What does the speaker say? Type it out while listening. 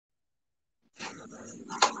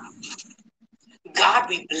God,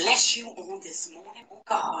 we bless you on this morning, oh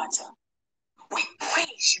God. We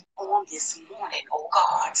praise you on this morning, oh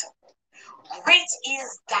God. Great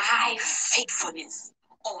is thy faithfulness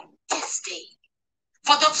on this day.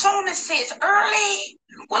 For the psalmist says, early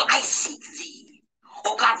will I seek thee.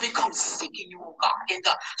 Oh God, we come seeking you, oh God, in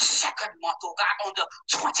the second month, oh God, on the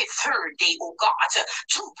 23rd day, oh God.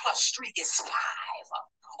 2 plus 3 is 5.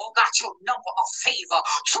 Oh God, your number of favor.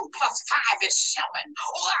 2 plus 5 is 7.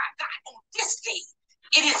 Oh God, on this day,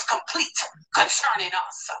 it is complete concerning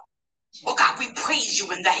us. Oh God, we praise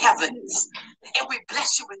you in the heavens and we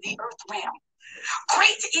bless you in the earth realm.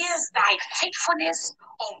 Great is thy faithfulness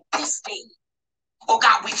on this day. Oh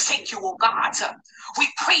God, we thank you, oh God. We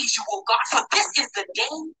praise you, oh God, for this is the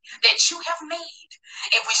day that you have made,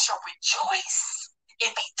 and we shall rejoice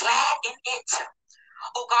and be glad in it.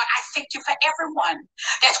 Oh God, I thank you for everyone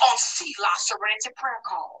that's on Selah's Serenity Prayer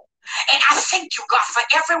Call. And I thank you, God, for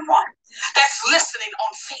everyone that's listening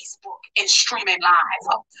on Facebook and streaming live.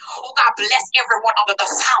 Oh God, bless everyone under the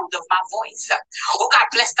sound of my voice. Oh God,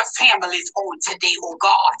 bless the families on today, oh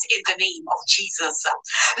God, in the name of Jesus.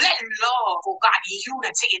 Let love, oh God,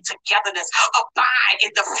 unity and togetherness abide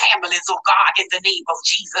in the families, oh God, in the name of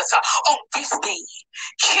Jesus. On this day,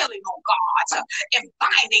 killing, oh God, and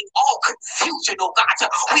binding all confusion, oh God.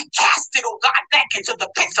 We cast it, oh God, back into the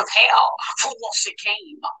pits of hell from whence it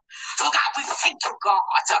came. So God, we thank you,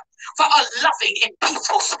 God, for a loving and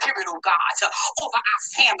peaceful spirit, oh God, over our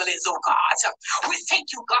families, oh God. We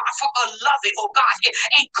thank you, God, for a loving, oh God,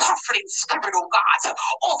 and comforting spirit, oh God,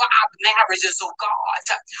 over our marriages, oh God.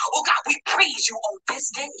 Oh God, we praise you on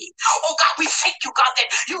this day. Oh God, we thank you, God,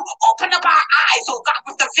 that you open up our eyes, oh God,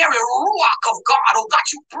 with the very ruach of God, oh God,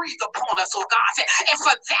 you breathe upon us, oh God. And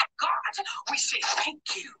for that, God, we say thank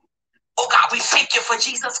you. Oh God, we thank you for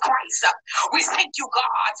Jesus Christ. We thank you,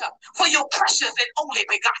 God, for your precious and only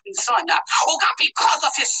begotten Son. Oh God, because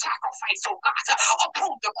of his sacrifice, oh God,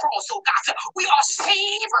 upon the cross, oh God, we are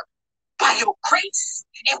saved by your grace,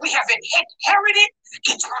 and we have inherited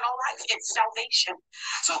eternal life and salvation.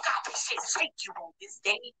 So God, we say thank you on this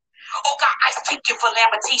day. Oh God, I thank you for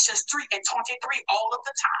Lamentations 3 and 23 all of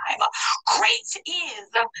the time. Great is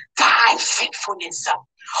thy faithfulness.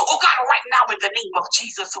 Oh God, right now in the name of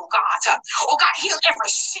Jesus, oh God. Oh God, heal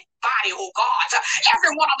every sick body, oh God.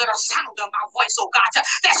 Everyone under the sound of my voice, oh God,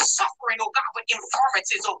 that's suffering, oh God, with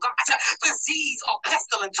infirmities, oh God, disease or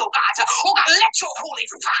pestilence, oh God. Oh God, let your holy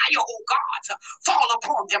fire, oh God, fall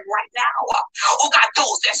upon them right now. Oh God,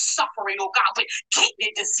 those that's suffering, oh God, with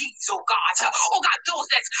kidney disease, oh God. Oh God, those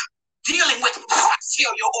that's dealing with heart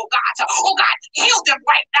failure, oh God. Oh God, heal them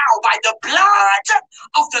right now by the blood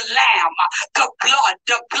of the Lamb. The blood,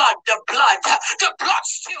 the blood, the blood. The blood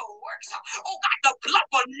still works. Oh God, the blood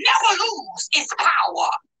will never lose its power.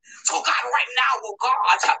 So God, right now, oh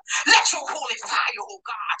God, let your holy fire, oh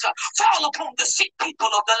God, fall upon the sick people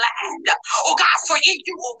of the land. Oh God, for in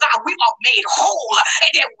you, oh God, we are made whole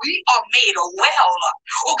and then we are made well.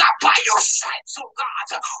 Oh God, by your stripes, oh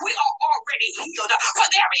God, we are already healed. For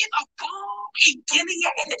there is a balm in Gilead.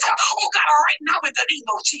 Oh God, right now in the name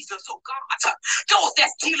of Jesus, oh God, those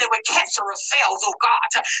that's dealing with cancerous cells, oh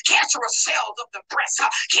God, cancerous cells of the breast,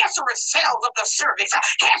 cancerous cells of the cervix,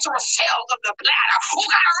 cancerous cells of the bladder. Oh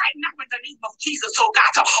God, right now in the name of Jesus, oh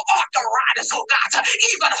God, arthritis, oh God,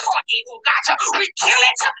 even heartache, oh God, we kill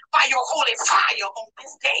it by your holy fire on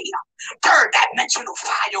this day. Third dimensional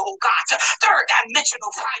fire, oh God, third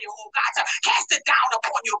dimensional fire, oh God, cast it down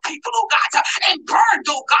upon your people, oh God, and burn,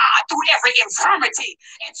 oh God, through every infirmity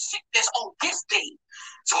and sickness on this day.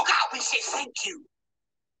 So God, we say thank you.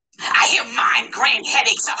 I hear migraine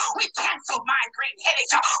headaches. We cancel migraine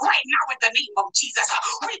headaches right now in the name of Jesus.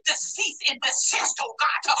 We decease and desist, oh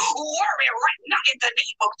God. Worry right now in the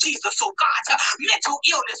name of Jesus, oh God. Mental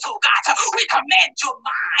illness, oh God. We command your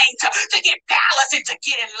mind to get balanced and to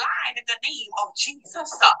get in line in the name of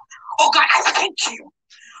Jesus. Oh God, I thank you.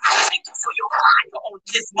 I thank you for your fire on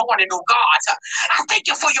this morning, oh God. I thank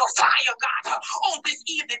you for your fire, God, on this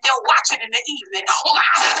evening. They're watching in the evening. Oh God,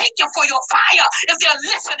 I thank you for your fire if they're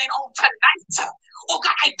listening on tonight. Oh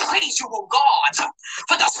God, I praise you, oh God,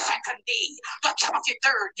 for the second day, the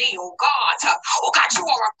 23rd day, oh God. Oh God, you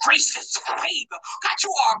are a gracious Savior. God,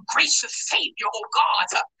 you are a gracious Savior, oh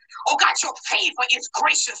God. Oh God, your favor is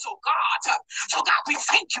gracious, oh God. So God, we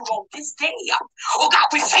thank you on this day. Oh God,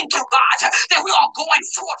 we thank you, God, that we are going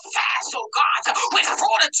forth fast, oh God, with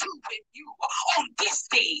fortitude in you on this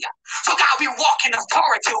day. So God, we walk in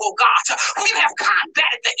authority, oh God. We have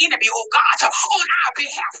combated the enemy, oh God, on our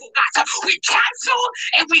behalf, oh God. We cancel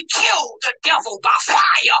and we kill the devil by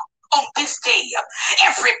fire on this day.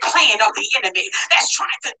 Every plan of the enemy that's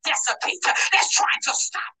trying to dissipate, that's trying to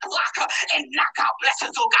stop, block, and knock out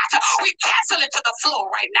blessings, oh God, we cancel it to the floor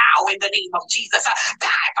right now in the name of Jesus.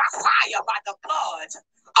 Die by fire, by the blood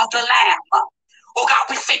of the Lamb. Oh God,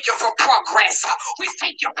 we thank you for progress. We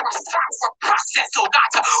thank you for process, oh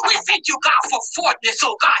God. We thank you, God, for forwardness,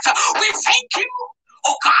 oh God. We thank you,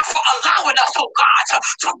 oh God, for allowing us, oh God,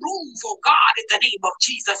 to move, oh God, in the name of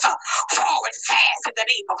Jesus. Forward fast in the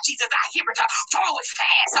name of Jesus. I hear it. Forward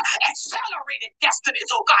fast. Accelerated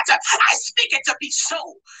destinies, oh God. I speak it to be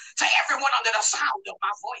so to everyone under the sound of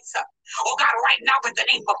my voice. Oh God, right now in the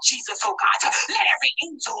name of Jesus, oh God, let every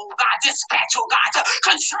angel, oh God, dispatch, oh God,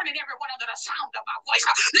 concerning everyone under the sound of my voice.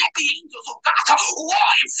 Let the angels, oh God, war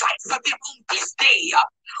and fight for them on this day.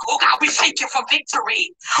 Oh God, we thank you for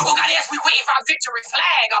victory. Oh God, as we wave our victory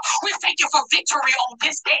flag, we thank you for victory on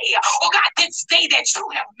this day. Oh God, this day that you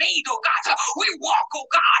have made, oh God, we walk, oh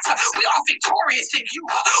God, we are victorious in you.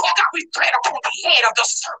 Oh God, we tread upon the head of the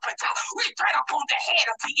serpent. We tread upon the head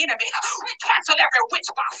of the enemy. We cancel every witch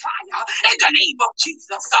by fire in the name of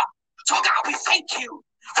Jesus. So God, we thank you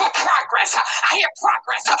for progress. I hear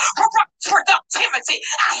progress, for productivity.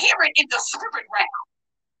 I hear it in the spirit realm.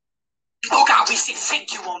 Oh God, we say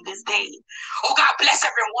thank you on this day. Oh God, bless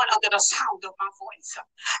everyone under the sound of my voice.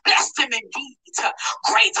 Bless them indeed.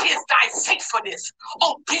 Great is thy faithfulness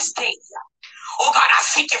on this day. Oh God, I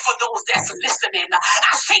thank you for those that's listening.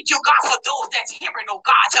 I thank you, God, for those that's hearing, oh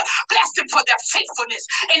God. Bless them for their faithfulness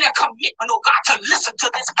and their commitment, oh God, to listen to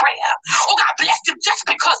this prayer. Oh God, bless them just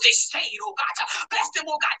because they stayed, oh God. Bless them,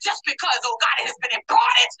 oh God, just because, oh God, it has been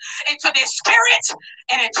imparted into their spirit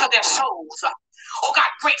and into their souls. Oh God,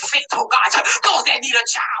 great faith, oh God, those that need a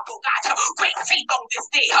job, oh God, great faith on this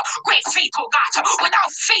day, great faith, oh God.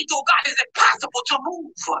 Without faith, oh God, it's impossible to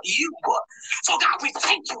move you. So God, we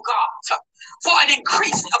thank you, God, for an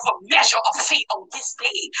increase of a measure of faith on this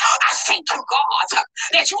day. I thank you, God,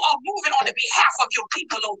 that you are moving on the behalf of your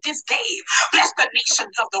people on this day. Bless the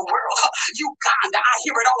nations of the world. Uganda, I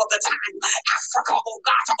hear it all of the time. Africa, oh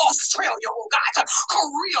God, Australia, oh God,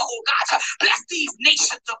 Korea, oh God. Bless these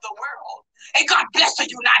nations of the world. And God bless the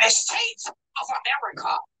United States of America.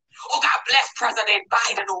 Oh God, bless President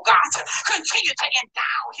Biden, oh God. Continue to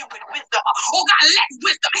endow him with wisdom. Oh God, let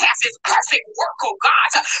wisdom have his perfect work, oh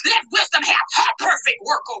God. Let wisdom have her perfect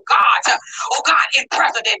work, oh God. Oh God, in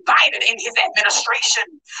President Biden and his administration.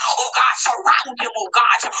 Oh God, surround him, oh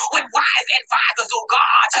God, with wise advisors, oh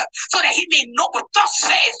God, so that he may know what thus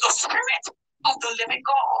says the Spirit of the living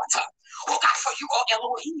God. Oh God, for you are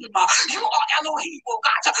Elohim. You are Elohim, oh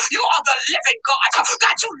God. You are the living God.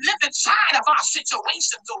 God, you live inside of our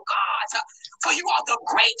situations, oh God. For you are the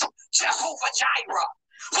great Jehovah Jireh.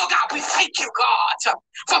 So God, we thank you, God,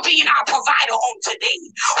 for being our provider on today.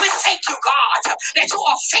 We thank you, God, that you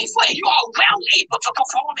are faithful and you are well able to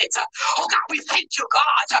perform it. Oh God, we thank you,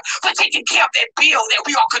 God, for taking care of that bill that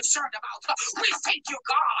we are concerned about. We thank you,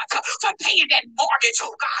 God, for paying that mortgage,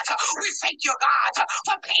 oh God. We thank you, God,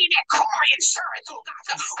 for paying that car insurance, oh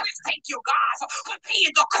God. We thank you, God, for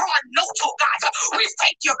paying the car note, oh God. We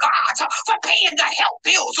thank you, God, for paying the health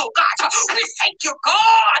bills, oh God. We thank you,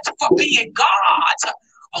 God, for being God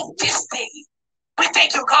on this day. We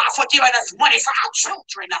thank you, God, for giving us money for our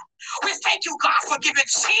children. We thank you, God, for giving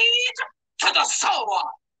seed to the sower.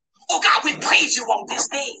 Oh God, we praise you on this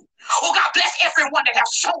day. Oh God, bless everyone that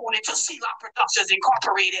has sown into Selah's Productions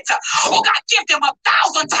Incorporated. Oh God, give them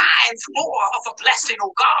 1,000 times more of a blessing,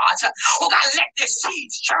 oh God. Oh God, let their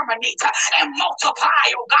seeds germinate and multiply,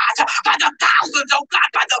 oh God, by the thousands, oh God,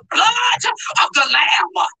 by the blood of the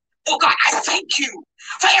Lamb. Oh God, I thank you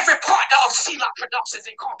for every partner of Selah's Productions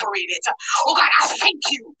Incorporated. Oh God, I thank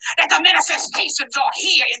you that the manifestations are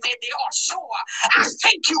here and that they are sure. I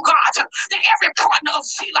thank you, God, that every partner of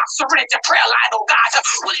Selah's Serenity Prayer Line, oh God,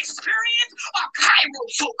 will experience a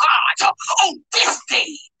Kairos, oh God, on this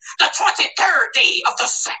day, the 23rd day of the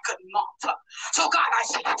second month. So God, I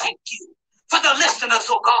say thank you for the listeners,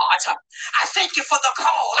 oh God. I thank you for the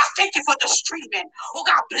call. I thank you for the streaming. Oh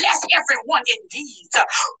God, bless everyone indeed.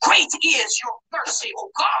 Great is your mercy,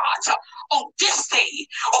 oh God, on this day.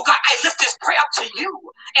 Oh God, I lift this prayer up to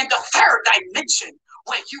you in the third dimension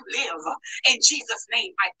where you live. In Jesus'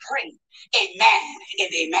 name I pray. Amen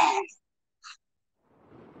and amen.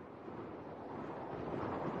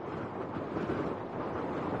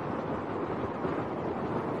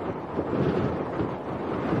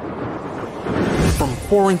 From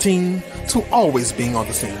quarantine to always being on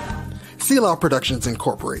the scene, Selah's Productions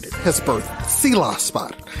Incorporated has birthed Selah's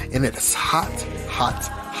Spot, and it is hot, hot,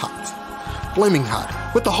 hot. Flaming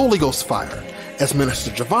hot with the Holy Ghost fire, as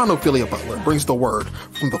Minister JaVon Ophelia Butler brings the word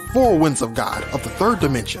from the four winds of God of the third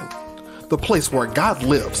dimension the place where God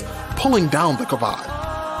lives, pulling down the kavod,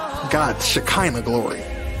 God's Shekinah glory.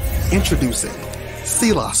 Introducing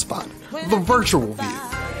Selah's Spot, the virtual view.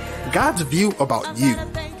 God's view about you.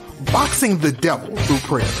 Boxing the devil through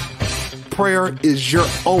prayer. Prayer is your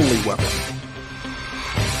only weapon.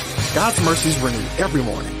 God's mercies renewed every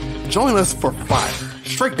morning. Join us for fire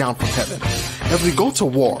straight down from heaven as we go to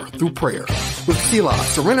war through prayer with Selah's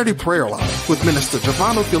Serenity Prayer Line with Minister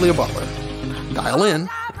JaVon Ophelia Butler. Dial in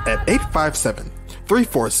at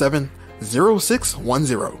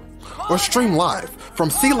 857-347-0610 or stream live from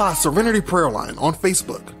Selah's Serenity Prayer Line on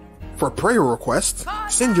Facebook. For prayer requests,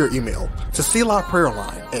 send your email to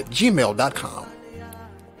selahprayerline@gmail.com.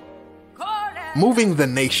 Moving the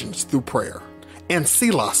nations through prayer and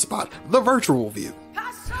Selah's Spot, the virtual view.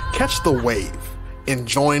 Catch the wave and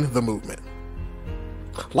join the movement.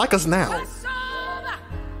 Like us now.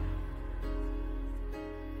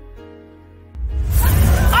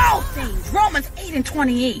 All things, Romans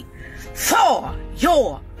 8:28, for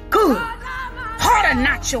your good. Harden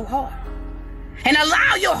not your heart, and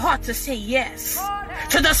allow your heart to say yes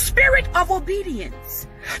to the spirit of obedience.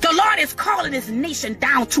 The Lord is calling his nation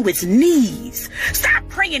down to its knees. Stop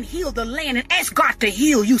praying, heal the land, and ask God to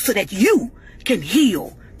heal you so that you can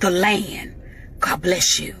heal the land. God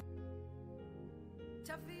bless you.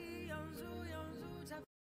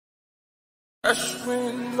 Fresh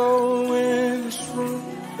wind blow in this room.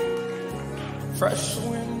 Fresh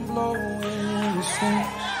wind blow in this room.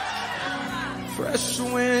 Fresh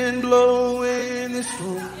wind blow in this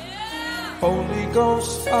room. Holy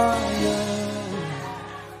Ghost fire.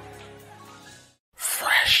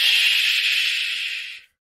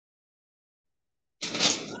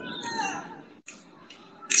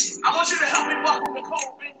 I want you to help me welcome the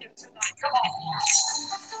cold vineyard tonight. Come on.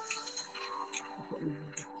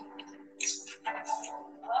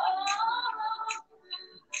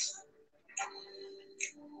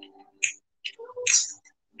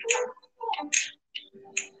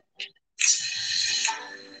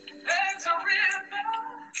 There's a river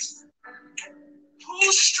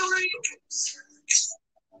whose streams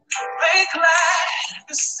make glad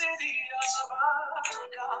the city of our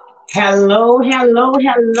God. Hello, hello,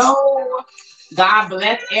 hello. God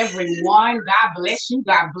bless everyone. God bless you.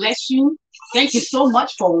 God bless you. Thank you so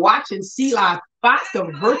much for watching Selah's Spot, the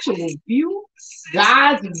virtual view.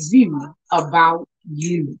 God's view about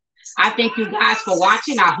you. I thank you guys for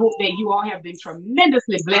watching. I hope that you all have been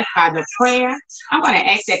tremendously blessed by the prayer. I'm going to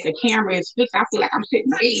ask that the camera is fixed. I feel like I'm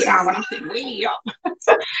sitting way down when I'm sitting way up.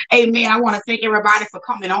 Amen. I want to thank everybody for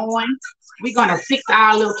coming on. We're going to fix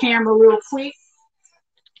our little camera real quick.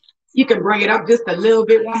 You can bring it up just a little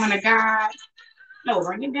bit, woman of God. No,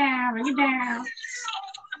 bring it down, bring it down.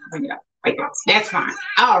 Bring it up. Right there. That's fine.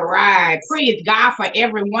 All right. Praise God for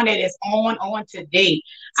everyone that is on today.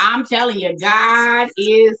 I'm telling you, God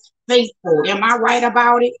is faithful. Am I right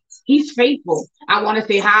about it? He's faithful. I want to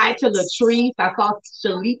say hi to Latrice. I saw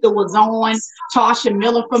Shalita was on. Tasha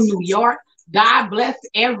Miller from New York. God bless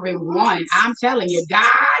everyone. I'm telling you,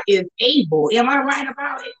 God is able. Am I right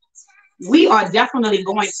about it? We are definitely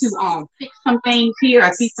going to fix some things here.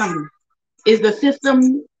 I see some. Is the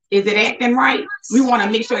system, is it acting right? We want to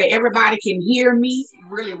make sure that everybody can hear me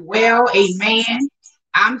really well. Amen.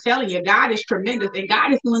 I'm telling you, God is tremendous, and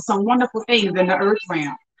God is doing some wonderful things in the earth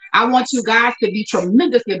realm. I want you guys to be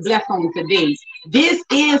tremendously blessed on today. This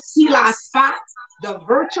is Selah's Spot, the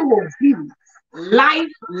virtual view.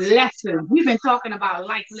 Life lessons. We've been talking about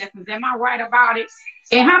life lessons. Am I right about it?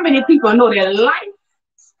 And how many people know that life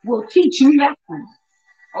will teach you lessons?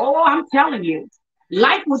 Oh, I'm telling you.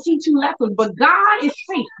 Life will teach you lessons, but God is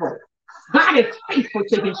faithful. God is faithful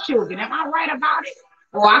to his children. Am I right about it?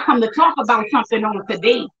 Or I come to talk about something on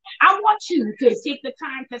today. I want you to take the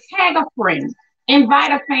time to tag a friend, invite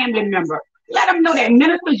a family member. Let them know that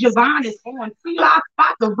Minister JaVon is on Selah's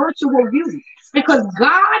Spot, the virtual view, because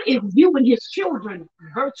God is viewing his children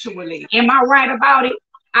virtually. Am I right about it?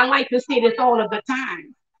 I like to say this all of the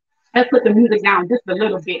time. Let's put the music down just a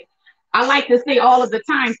little bit. I like to say all of the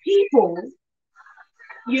time, people,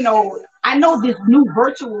 you know, I know this new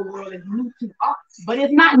virtual world is new to us, but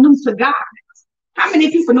it's not new to God. How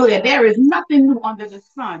many people know that there is nothing new under the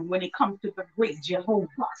sun when it comes to the great Jehovah?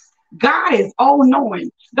 God is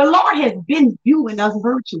all-knowing. The Lord has been viewing us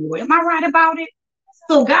virtual. Am I right about it?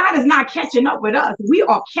 So God is not catching up with us. We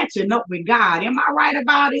are catching up with God. Am I right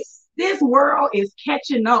about it? This world is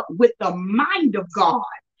catching up with the mind of God.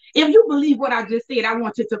 If you believe what I just said, I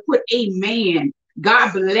want you to put amen.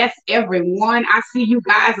 God bless everyone. I see you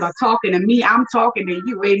guys are talking to me. I'm talking to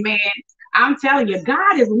you. Amen. I'm telling you,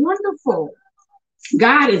 God is wonderful.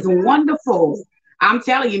 God is wonderful. I'm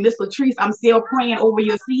telling you, Miss Latrice, I'm still praying over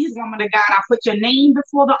your seeds, woman of God. I put your name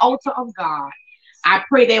before the altar of God. I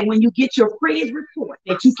pray that when you get your praise report,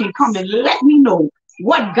 that you can come and let me know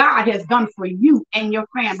what God has done for you and your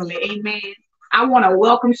family. Amen. I want to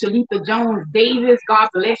welcome Shalita Jones Davis. God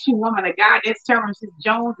bless you, woman of God. That's Terrence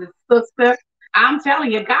Jones' sister. I'm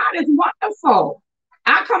telling you, God is wonderful.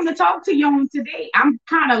 I come to talk to you on today. I'm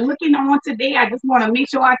kind of looking on today. I just want to make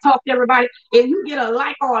sure I talk to everybody. If you get a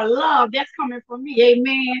like or a love, that's coming from me.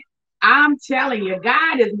 Amen. I'm telling you,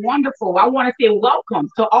 God is wonderful. I want to say welcome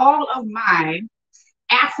to all of my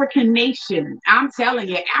African nations. I'm telling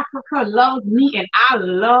you, Africa loves me and I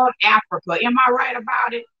love Africa. Am I right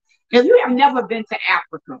about it? If you have never been to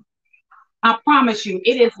Africa, I promise you,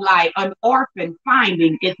 it is like an orphan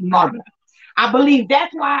finding its mother. I believe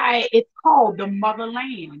that's why it's called the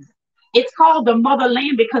motherland. It's called the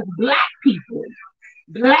motherland because Black people,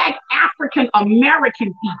 Black African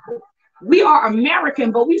American people, we are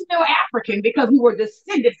American, but we still African because we were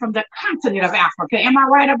descended from the continent of Africa. Am I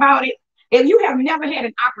right about it? If you have never had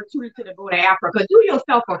an opportunity to go to Africa, do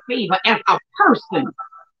yourself a favor as a person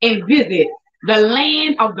and visit the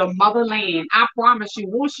land of the motherland. I promise you,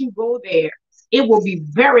 once you go there, it will be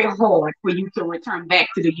very hard for you to return back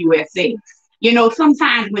to the USA. You know,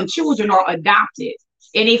 sometimes when children are adopted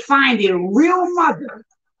and they find their real mother,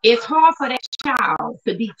 it's hard for that child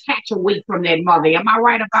to detach away from that mother. Am I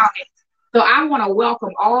right about it? So I want to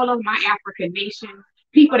welcome all of my African nations,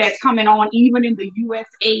 people that's coming on even in the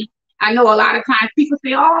USA. I know a lot of times people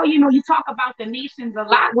say, oh, you know, you talk about the nations a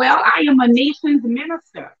lot. Well, I am a nations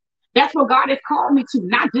minister. That's what God has called me to,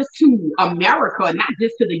 not just to America, not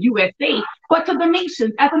just to the USA, but to the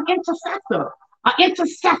nations as an intercessor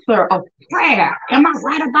of prayer. Am I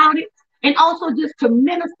right about it? And also just to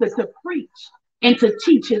minister, to preach, and to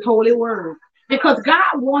teach his holy word. Because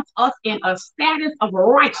God wants us in a status of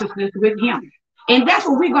righteousness with him. And that's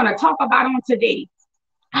what we're going to talk about on today.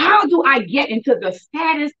 How do I get into the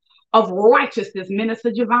status of righteousness,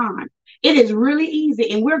 Minister JaVon? It is really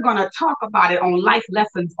easy, and we're going to talk about it on Life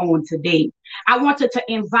Lessons on today. I wanted to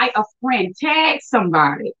invite a friend, tag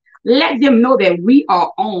somebody, let them know that we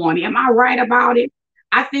are on. Am I right about it?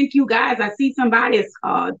 I think you guys, I see somebody is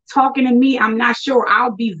talking to me. I'm not sure.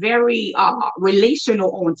 I'll be very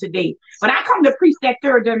relational on today. But I come to preach that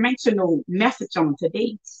third dimensional message on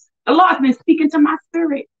today. The Lord's been speaking to my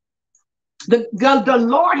spirit. The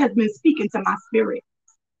Lord has been speaking to my spirit.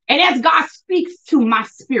 And as God speaks to my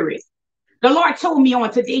spirit, the Lord told me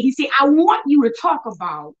on today, he said, I want you to talk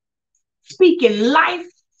about speaking life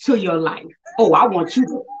to your life. Oh, I want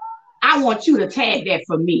you to tag that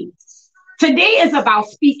for me. Today is about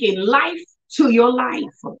speaking life to your life.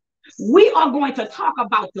 We are going to talk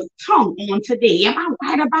about the tongue on today. Am I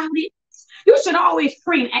right about it? You should always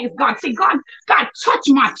pray and ask God, say, God, touch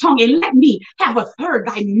my tongue and let me have a third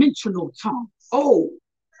dimensional tongue. Oh,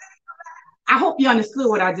 I hope you understood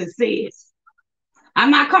what I just said. I'm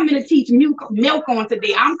not coming to teach milk on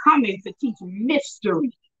today. I'm coming to teach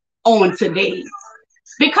mystery on today.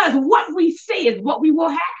 Because what we say is what we will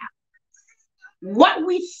have. What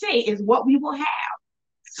we say is what we will have.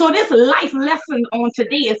 So this life lesson on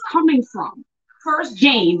today is coming from First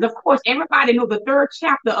James. Of course, everybody knows the third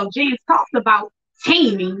chapter of James talks about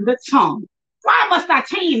taming the tongue. Why must I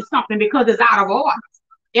tame something? Because it's out of order.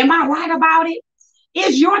 Am I right about it?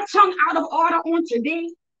 Is your tongue out of order on today?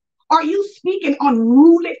 Are you speaking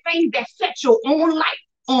unruly things that set your own life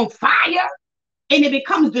on fire? And it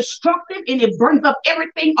becomes destructive and it burns up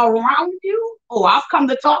everything around you? Oh, I've come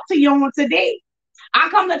to talk to you on today. I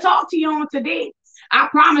come to talk to you on today. I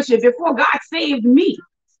promise you, before God saved me,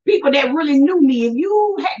 people that really knew me, if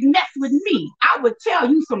you had messed with me, I would tell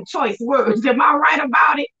you some choice words. Am I right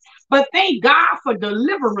about it? But thank God for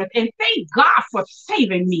deliverance and thank God for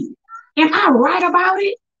saving me. Am I right about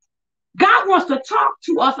it? God wants to talk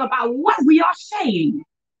to us about what we are saying.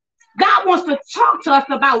 God wants to talk to us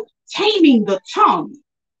about taming the tongue.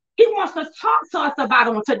 He wants to talk to us about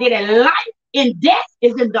on today that life and death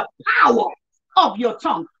is in the power of your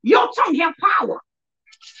tongue. Your tongue has power.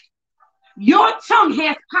 Your tongue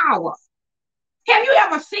has power. Have you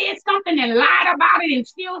ever said something and lied about it and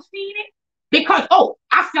still seen it? Because, oh,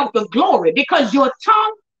 I felt the glory. Because your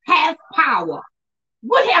tongue has power.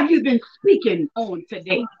 What have you been speaking on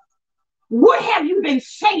today? What have you been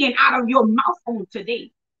saying out of your mouth on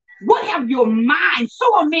today? What have your mind,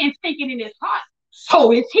 so a man thinking in his heart,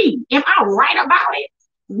 so is he. Am I right about it?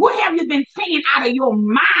 What have you been saying out of your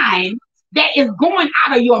mind that is going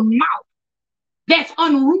out of your mouth that's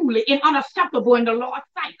unruly and unacceptable in the Lord's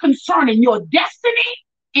sight concerning your destiny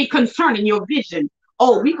and concerning your vision?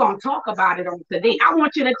 Oh, we're going to talk about it on today. I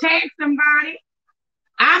want you to tag somebody.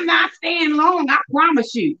 I'm not staying long, I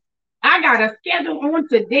promise you. I got a schedule on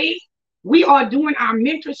today. We are doing our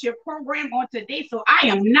mentorship program on today, so I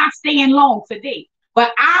am not staying long today.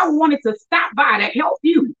 But I wanted to stop by to help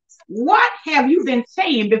you. What have you been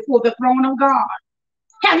saying before the throne of God?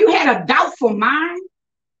 Have you had a doubtful mind?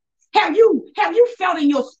 Have you felt in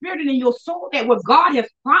your spirit and in your soul that what God has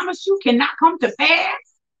promised you cannot come to pass?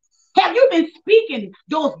 Have you been speaking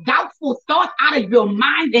those doubtful thoughts out of your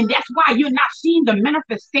mind, and that's why you're not seeing the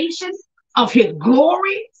manifestation of his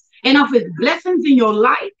glory and of his blessings in your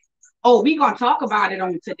life? Oh, we're going to talk about it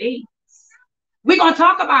on today. We're going to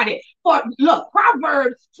talk about it. For look,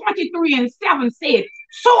 Proverbs 23:7 says,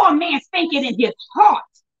 so a man thinking in his heart,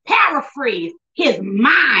 paraphrase, his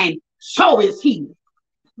mind, so is he.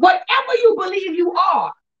 Whatever you believe you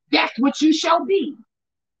are, that's what you shall be.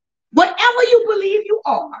 Whatever you believe you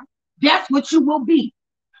are, that's what you will be.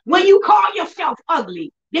 When you call yourself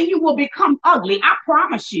ugly, then you will become ugly. I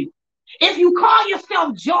promise you. If you call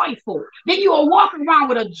yourself joyful, then you will walk around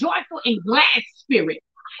with a joyful and glad spirit.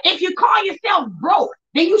 If you call yourself broke,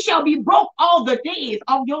 then you shall be broke all the days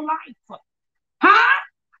of your life. Huh?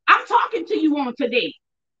 I'm talking to you on today.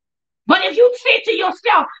 But if you say to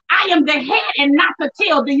yourself, I am the head and not the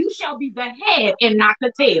tail, then you shall be the head and not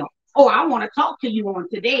the tail. Oh, I want to talk to you on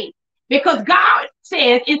today. Because God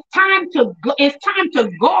says it's time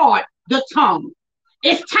to guard the tongue.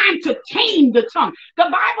 It's time to tame the tongue. The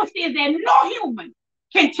Bible says that no human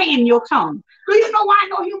can tame your tongue. Do you know why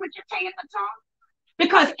no human can tame the tongue?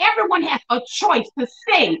 Because everyone has a choice to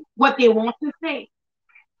say what they want to say.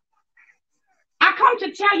 I come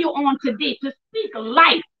to tell you on today to speak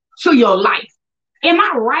life to your life. Am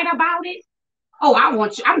I right about it? Oh, I'm going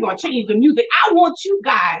to change the music. I want you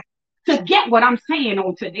guys to get what I'm saying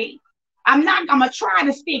on today. I'm going to try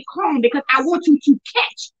to stay calm because I want you to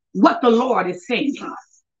catch what the Lord is saying.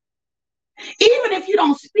 Even if you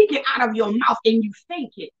don't speak it out of your mouth and you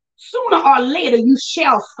think it, sooner or later you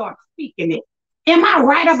shall start speaking it. Am I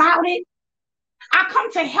right about it? I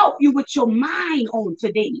come to help you with your mind on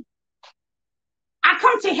today. I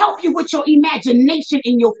come to help you with your imagination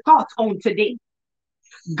and your thoughts on today.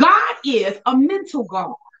 God is a mental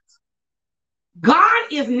God.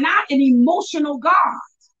 God is not an emotional God.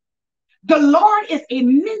 The Lord is a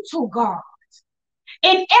mental God.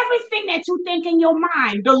 And everything that you think in your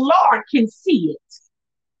mind, the Lord can see it.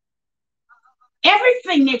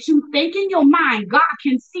 Everything that you think in your mind, God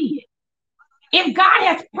can see it. If God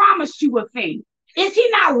has promised you a thing, is he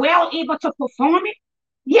not well able to perform it?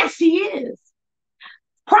 Yes, he is.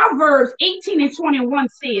 Proverbs 18:21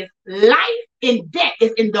 says, life and death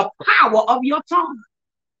is in the power of your tongue.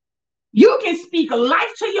 You can speak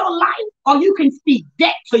life to your life or you can speak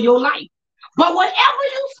death to your life. But whatever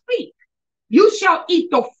you speak, you shall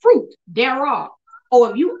eat the fruit thereof.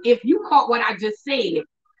 Or if you caught what I just said,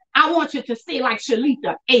 I want you to say like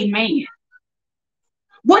Shalita, amen.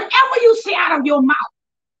 Whatever you say out of your mouth,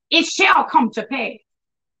 it shall come to pass.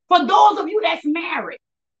 For those of you that's married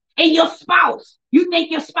and your spouse, you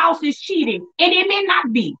think your spouse is cheating, and it may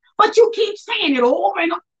not be, but you keep saying it over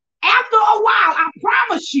and over. After a while, I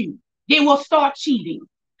promise you, they will start cheating.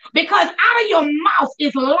 Because out of your mouth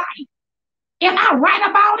is life. Am I right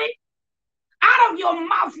about it? Out of your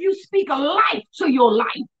mouth, you speak a life to your life.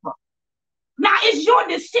 Now, it's your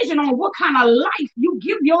decision on what kind of life you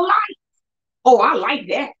give your life. Oh, I like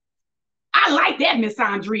that. I like that, Miss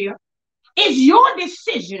Andrea. It's your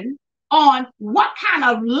decision on what kind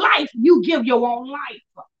of life you give your own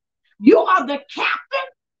life. You are the captain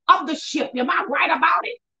of the ship. Am I right about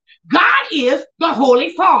it? God is the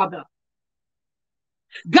Holy Father.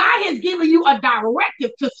 God has given you a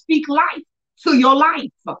directive to speak life to your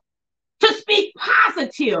life, to speak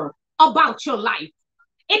positive about your life.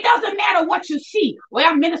 It doesn't matter what you see.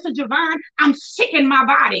 Well, Minister JaVon, I'm sick in my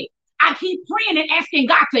body. I keep praying and asking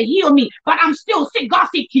God to heal me, but I'm still sick. God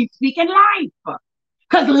said, keep speaking life.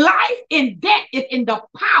 Because life and death is in the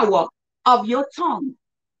power of your tongue.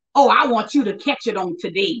 Oh, I want you to catch it on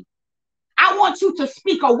today. I want you to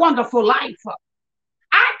speak a wonderful life.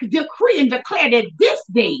 I decree and declare that this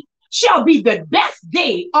day shall be the best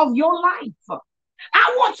day of your life.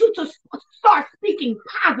 I want you to start speaking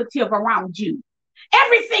positive around you.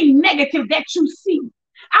 Everything negative that you see,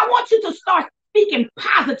 I want you to start speaking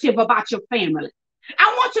positive about your family.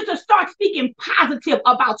 I want you to start speaking positive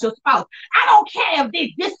about your spouse. I don't care if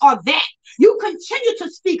they this or that. You continue to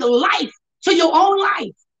speak life to your own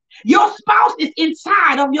life. Your spouse is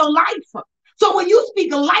inside of your life. So when you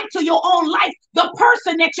speak life to your own life, the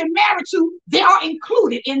person that you're married to, they are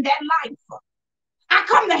included in that life. I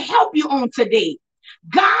come to help you on today.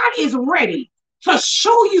 God is ready to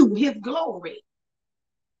show you his glory.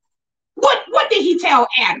 What did he tell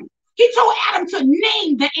Adam? He told Adam to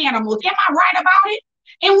name the animals. Am I right about it?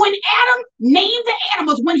 And when Adam named the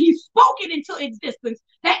animals, when he spoke it into existence,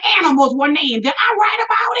 the animals were named. Am I right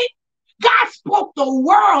about it? God spoke the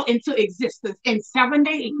world into existence in 7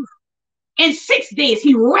 days. In 6 days,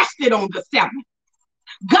 he rested on the seventh.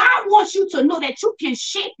 God wants you to know that you can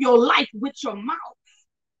shape your life with your mouth.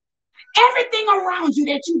 Everything around you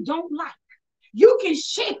that you don't like, you can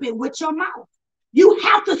shape it with your mouth. You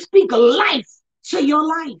have to speak life to your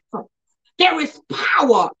life. There is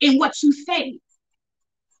power in what you say.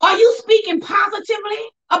 Are you speaking positively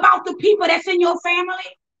about the people that's in your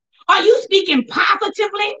family? Are you speaking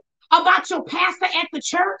positively about your pastor at the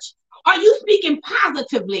church? Are you speaking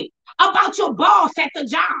positively about your boss at the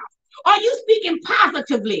job? Are you speaking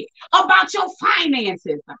positively about your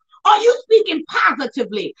finances? Are you speaking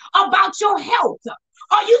positively about your health?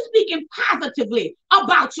 Are you speaking positively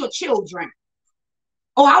about your children?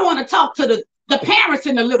 Oh, I want to talk to the parents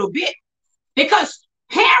in a little bit, because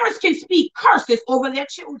parents can speak curses over their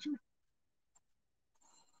children.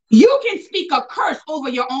 You can speak a curse over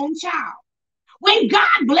your own child. When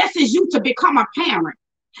God blesses you to become a parent,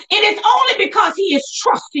 it is only because he is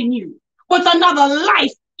trusting you with another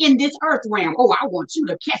life in this earth realm. Oh, I want you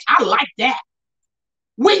to catch. I like that.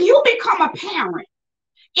 When you become a parent,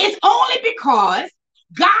 it's only because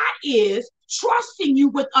God is trusting you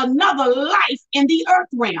with another life in the earth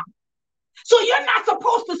realm. So you're not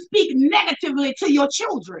supposed to speak negatively to your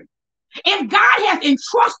children. If God has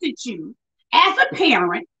entrusted you as a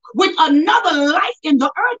parent with another life in the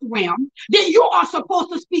earth realm, then you are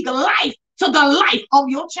supposed to speak life to the life of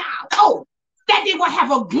your child. Oh, that they will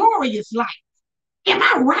have a glorious life. Am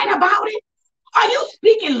I right about it? Are you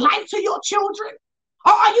speaking life to your children?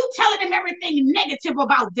 Or are you telling them everything negative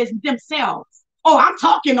about themselves? Oh, I'm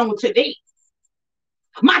talking on today.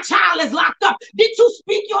 My child is locked up. Did you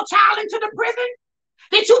speak your child into the prison?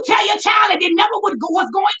 Did you tell your child that they never was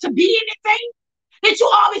going to be anything? Did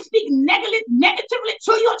you always speak negatively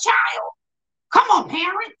to your child? Come on,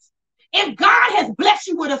 parents. If God has blessed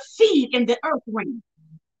you with a seed in the earth realm,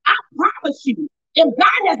 I promise you, if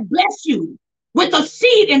God has blessed you with a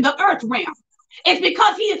seed in the earth realm, it's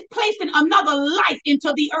because he is placing another life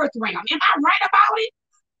into the earth realm. Am I right about it?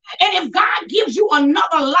 And if God gives you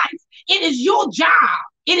another life, it is your job,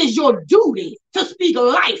 it is your duty to speak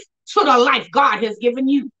life to the life God has given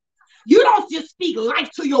you. You don't just speak life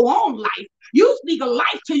to your own life. You speak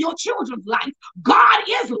life to your children's life. God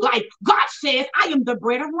is life. God says, I am the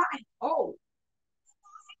bread of life. Oh,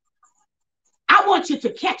 I want you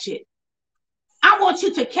to catch it. I want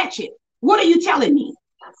you to catch it. What are you telling me?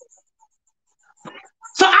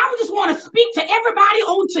 So I just want to speak to everybody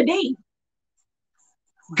on today.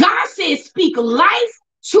 God says, speak life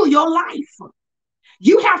to your life.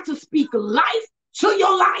 You have to speak life to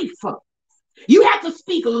your life. You have to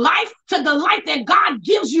speak life to the life that God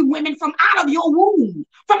gives you, women, from out of your womb,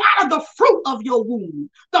 from out of the fruit of your womb,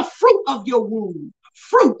 the fruit of your womb,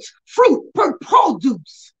 fruit,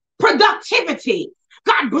 produce, productivity.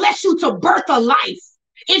 God bless you to birth a life.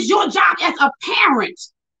 It's your job as a parent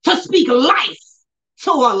to speak life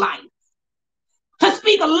to a life, to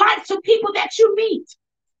speak life to people that you meet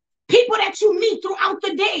throughout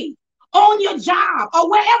the day, on your job, or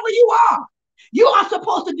wherever you are. You are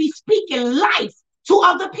supposed to be speaking life to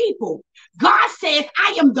other people. God says,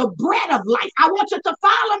 I am the bread of life. I want you to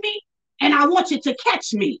follow me, and I want you to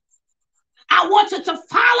catch me. I want you to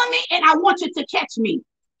follow me, and I want you to catch me.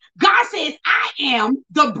 God says, I am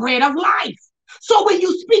the bread of life. So when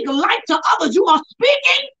you speak life to others, you are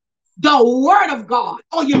speaking the word of God.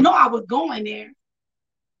 Oh, you know I was going there.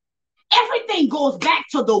 Everything goes back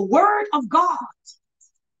to the word of God.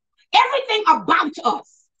 Everything about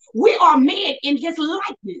us, we are made in his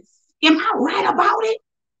likeness. Am I right about it?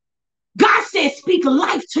 God says, speak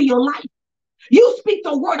life to your life. You speak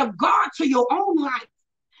the word of God to your own life.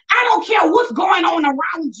 I don't care what's going on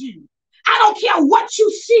around you. I don't care what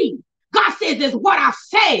you see. God says, it's what I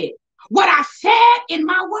said in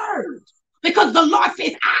my word. Because the Lord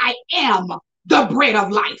says, I am the bread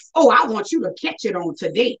of life. Oh, I want you to catch it on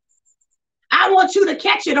today. I want you to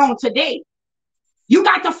catch it on today. You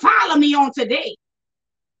got to follow me on today.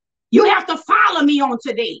 You have to follow me on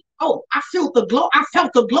today. Oh, I felt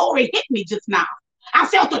the glory hit me just now. I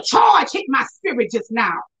felt the charge hit my spirit just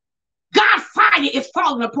now. God's fire is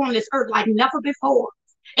falling upon this earth like never before.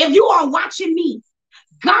 If you are watching me,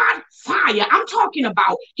 God's fire, I'm talking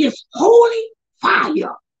about his holy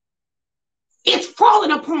fire. It's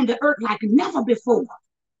falling upon the earth like never before.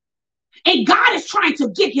 And God is trying to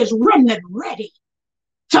get his remnant ready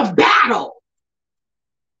to battle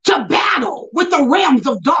with the realms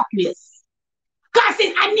of darkness. God God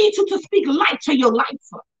says, I need you to speak life to your life.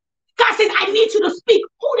 God says, I need you to speak.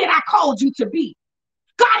 Who did I call you to be?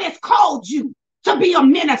 God has called you to be a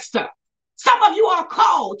minister. Some of you are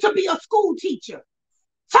called to be a school teacher.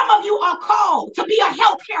 Some of you are called to be a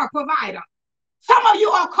healthcare provider. Some of you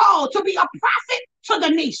are called to be a prophet to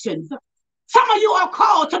the nations. Some of you are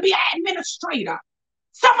called to be an administrator.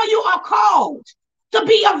 Some of you are called to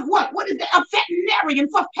be a what? What is it? A veterinarian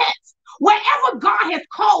for pets. Wherever God has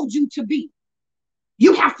called you to be,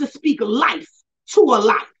 you have to speak life to a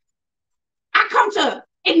life. I come to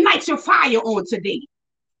ignite your fire on today.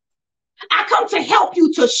 I come to help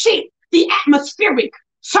you to shape the atmospheric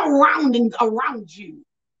surroundings around you.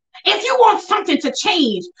 If you want something to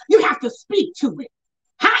change, you have to speak to it.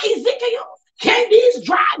 Hi, Ezekiel, can these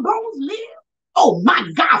dry bones live? Oh my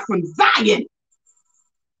God, from Zion.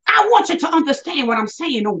 I want you to understand what I'm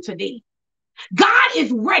saying on today. God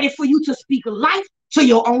is ready for you to speak life to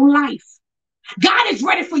your own life. God is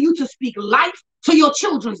ready for you to speak life to your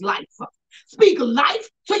children's life. Speak life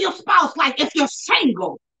to your spouse's life. If you're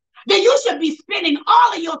single, then you should be spending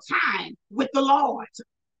all of your time with the Lord.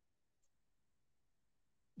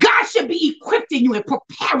 God should be equipping you and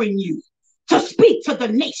preparing you to speak to the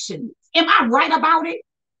nations. Am I right about it?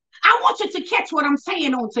 I want you to catch what I'm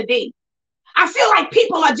saying on today. I feel like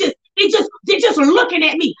people are they're just looking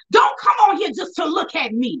at me. Don't come on here just to look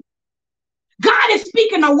at me. God is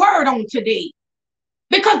speaking a word on today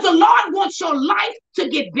because the Lord wants your life to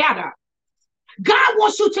get better. God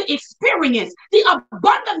wants you to experience the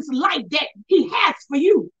abundance life that he has for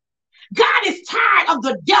you. God is tired of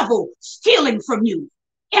the devil stealing from you.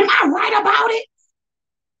 Am I right about it?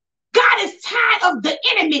 God is tired of the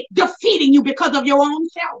enemy defeating you because of your own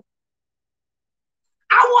self.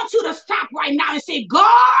 I want you to stop right now and say,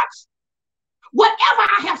 God, whatever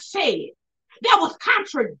I have said that was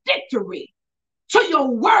contradictory to your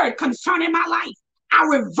word concerning my life, I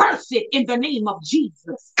reverse it in the name of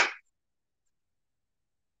Jesus.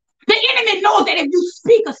 The enemy knows that if you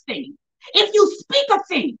speak a thing,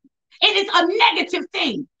 and it's a negative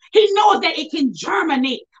thing, he knows that it can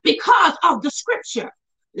germinate because of the scripture.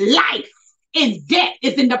 Life and death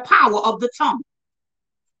is in the power of the tongue.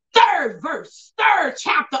 Third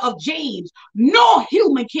chapter of James. No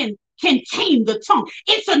human can tame the tongue.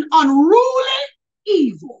 It's an unruly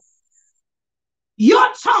evil. Your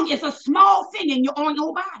tongue is a small thing on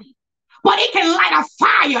your body, but it can light a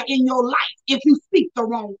fire in your life if you speak the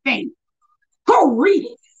wrong thing. Go read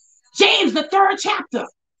it. James, the 3rd chapter.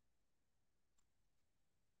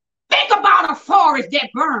 Think about a forest that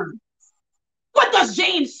burned. What does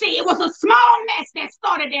James say? It was a small mess that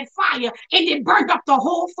started that fire and it burned up the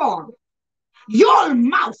whole forest. Your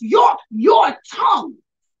mouth, your tongue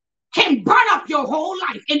can burn up your whole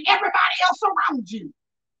life and everybody else around you.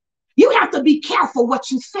 You have to be careful what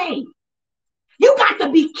you say. You got to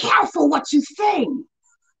be careful what you say.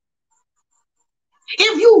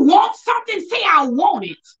 If you want something, say I want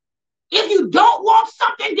it. If you don't want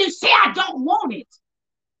something, then say I don't want it.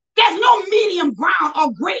 There's no medium ground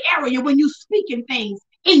or gray area when you speaking things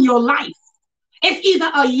in your life. It's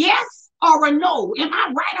either a yes or a no. Am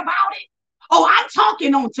I right about it? Oh, I'm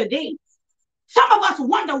talking on today. Some of us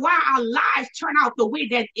wonder why our lives turn out the way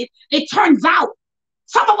that it turns out.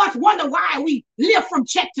 Some of us wonder why we live from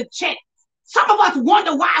check to check. Some of us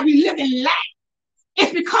wonder why we live in lack.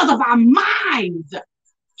 It's because of our minds.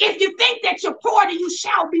 If you think that you're poor, then you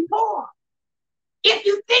shall be poor. If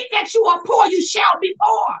you think that you are poor, you shall be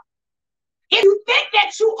poor. If you think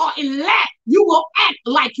that you are in lack, you will act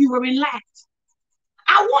like you are in lack.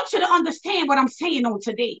 I want you to understand what I'm saying on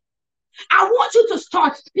today. I want you to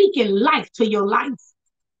start speaking life to your life.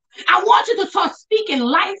 I want you to start speaking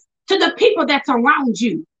life to the people that's around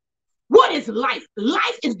you. What is life?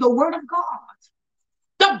 Life is the word of God,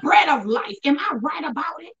 the bread of life. Am I right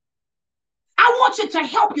about it? I want you to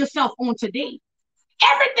help yourself on today.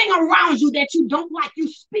 Everything around you that you don't like,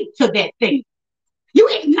 you speak to that thing. You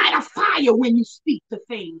ignite a fire when you speak to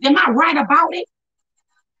things. Am I right about it?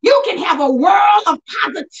 You can have a world of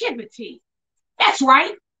positivity. That's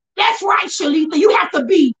right. That's right, Shalita. You have to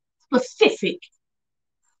be specific.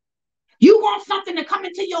 You want something to come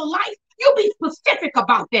into your life, you be specific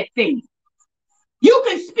about that thing. You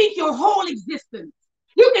can speak your whole existence.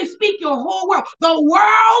 You can speak your whole world. The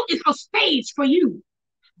world is a stage for you.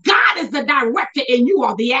 God is the director and you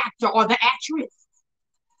are the actor or the actress.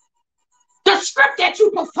 The script that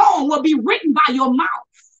you perform will be written by your mouth.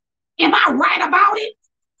 Am I right about it?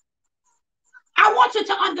 I want you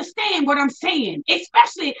to understand what I'm saying.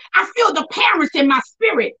 Especially, I feel the parents in my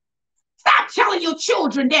spirit. Stop telling your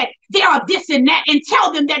children that they are this and that and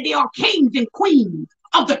tell them that they are kings and queens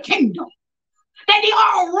of the kingdom. that they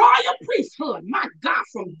are a royal priesthood, my God,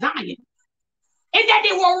 from Zion, and that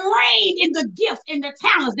they will reign in the gifts and the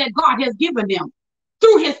talents that God has given them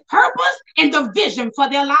through his purpose and the vision for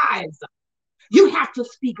their lives. You have to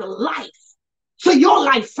speak life to your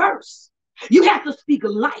life first. You have to speak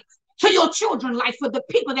life to your children's life, for the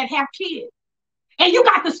people that have kids. And you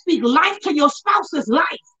got to speak life to your spouse's life.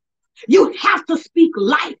 You have to speak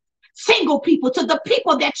life, single people, to the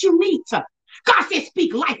people that you meet. God says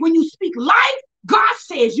speak life. When you speak life, God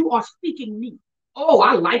says you are speaking me. Oh,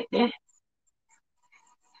 I like that.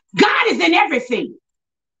 God is in everything.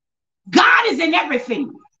 God is in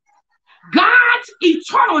everything. God's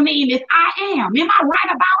eternal name is I am. Am I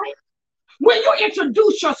right about it? When you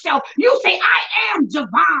introduce yourself, you say, I am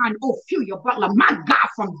JaVon Ophelia Butler, my God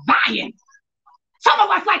from Zion. Some of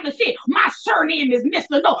us like to say, my surname is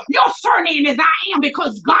Mr. No, your surname is I am,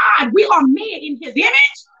 because God, we are made in his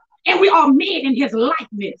image and we are made in his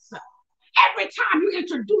likeness. Every time you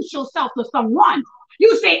introduce yourself to someone,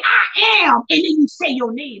 you say, I am, and then you say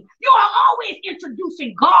your name. You are always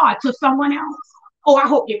introducing God to someone else. Oh, I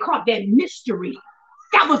hope you caught that mystery.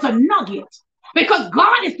 That was a nugget, because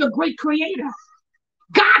God is the great creator.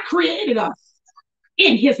 God created us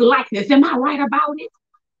in his likeness. Am I right about it?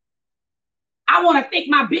 I want to thank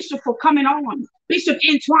my bishop for coming on. Bishop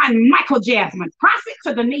Antoine Michael Jasmine, prophet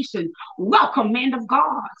to the nation. Welcome, man of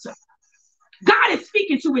God. God is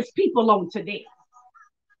speaking to his people on today.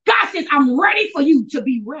 God says, I'm ready for you to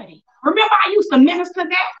be ready. Remember, I used to minister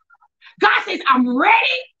that? God says, I'm ready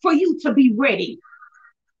for you to be ready.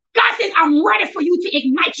 God says, I'm ready for you to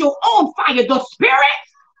ignite your own fire. The spirit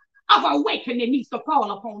of awakening needs to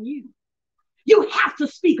fall upon you. You have to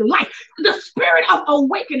speak life. The spirit of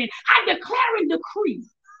awakening. I declare and decree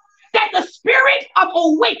that the spirit of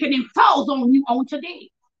awakening falls on you on today.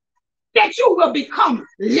 That you will become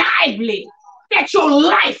lively. That your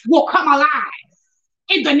life will come alive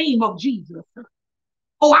in the name of Jesus.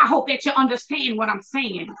 Oh, I hope that you understand what I'm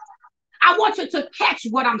saying. I want you to catch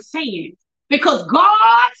what I'm saying, because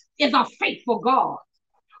God is a faithful God.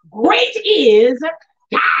 Great is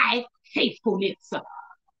thy faithfulness.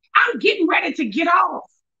 I'm getting ready to get off.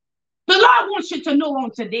 The Lord wants you to know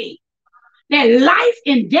on today that life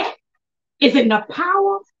and death is in the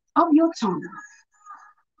power of your tongue.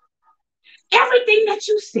 Everything that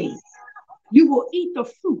you say, you will eat the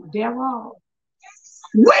fruit thereof.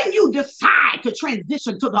 When you decide to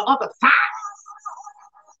transition to the other side,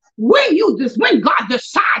 when God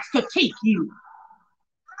decides to take you,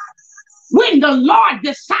 when the Lord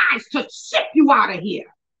decides to ship you out of here,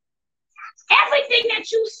 everything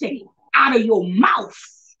that you say out of your mouth,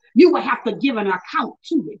 you will have to give an account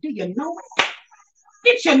to it. Do you know it?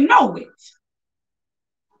 Did you know it?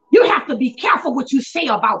 You have to be careful what you say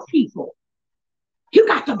about people. You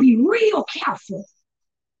got to be real careful.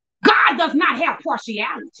 God does not have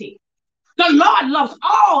partiality. The Lord loves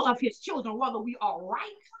all of his children, whether we are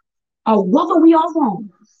right or whether we are wrong.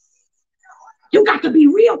 You got to be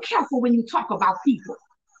real careful when you talk about people.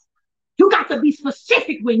 You got to be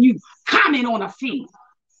specific when you comment on a thing.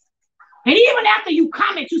 And even after you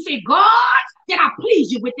comment, you say, God, did I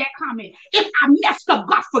please you with that comment? If I messed up,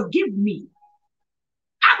 God, forgive me.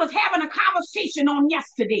 I was having a conversation on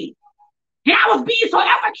yesterday, and I was being so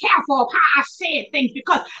ever careful of how I said things,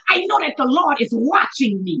 because I know that the Lord is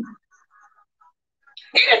watching me.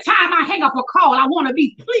 Anytime I hang up a call, I want to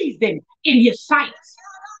be pleasing in his sight.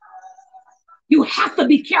 You have to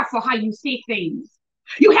be careful how you say things.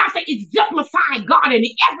 You have to exemplify God in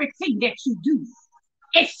everything that you do,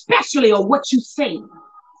 especially on what you say.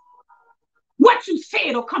 What you say,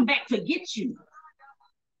 it'll come back to get you.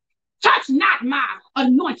 Touch not my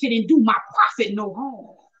anointed and do my prophet no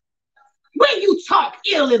harm. When you talk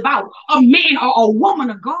ill about a man or a woman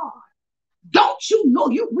of God, don't you know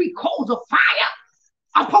you wreak coals of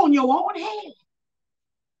fire upon your own head?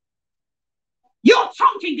 Your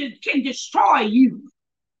tongue can destroy you,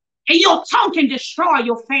 and your tongue can destroy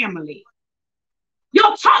your family.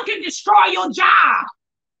 Your tongue can destroy your job.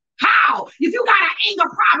 How? If you got an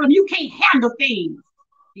anger problem, you can't handle things.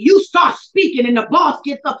 You start speaking and the boss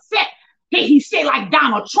gets upset. Hey, he said like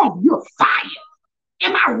Donald Trump, you're fired.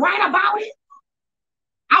 Am I right about it?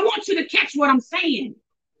 I want you to catch what I'm saying.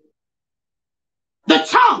 The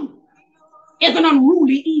tongue is an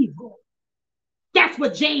unruly evil. That's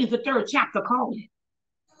what James, the 3rd chapter, called it.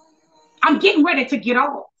 I'm getting ready to get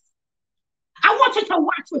off. I want you to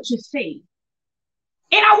watch what you say.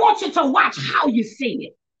 And I want you to watch how you say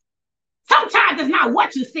it. Sometimes it's not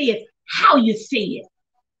what you say, it's how you say it.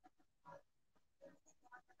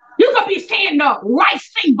 You could be saying the right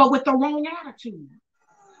thing, but with the wrong attitude.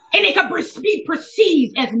 And it could be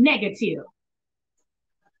perceived as negative.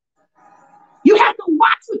 You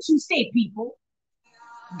Watch what you say, people.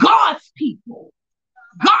 God's people.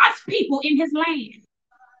 God's people in his land.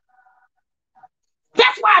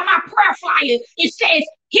 That's why my prayer flyer, it says,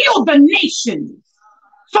 heal the nations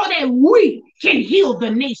so that we can heal the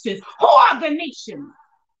nations. Who are the nations?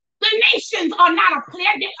 The nations are not a place.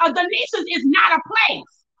 The nations is not a place.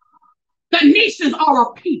 The nations are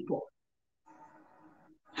a people.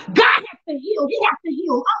 God has to heal. He has to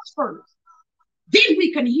heal us first. Then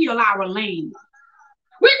we can heal our land.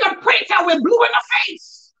 We can pray till we're blue in the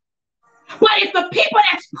face. But if the people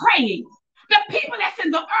that's praying, the people that's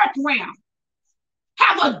in the earth realm,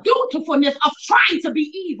 have a dutifulness of trying to be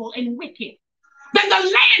evil and wicked, then the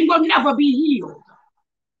land will never be healed.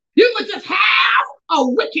 You would just have a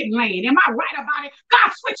wicked land. Am I right about it?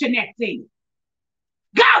 God's switching that thing.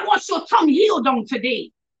 God wants your tongue healed on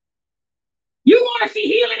today. You want to see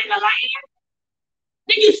healing in the land?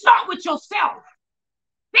 Then you start with yourself.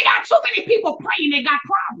 They got too many people praying, they got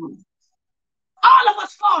problems. All of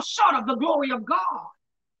us fall short of the glory of God.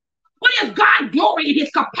 But is God's glory in his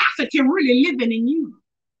capacity really living in you?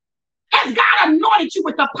 Has God anointed you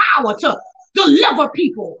with the power to deliver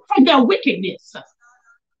people from their wickedness?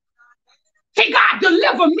 Say, God,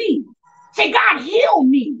 deliver me. Say, God, heal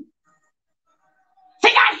me.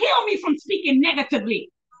 Say, God, heal me from speaking negatively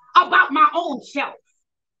about my own self.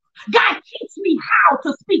 God, teach me how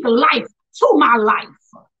to speak life to my life.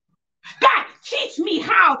 God, teach me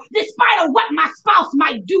how, despite of what my spouse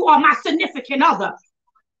might do or my significant other,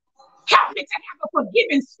 help me to have a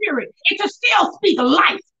forgiving spirit and to still speak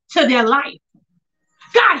life to their life.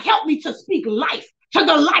 God, help me to speak life to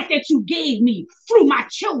the life that you gave me through my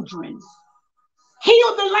children.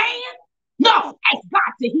 Heal the land? No, ask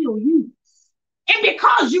God to heal you. And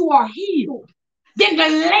because you are healed, then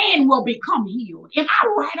the land will become healed. Am I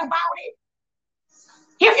right about it?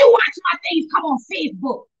 If you watch my things come on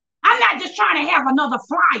Facebook, I'm not just trying to have another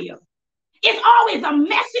flyer. It's always a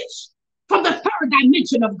message from the third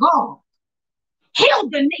dimension of God. Heal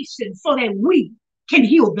the nation so that we can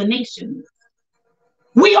heal the nations.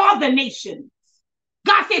 We are the nation.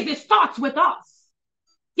 God says it starts with us.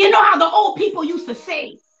 You know how the old people used to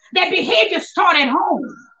say that behavior starts at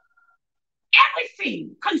home.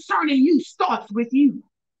 Everything concerning you starts with you.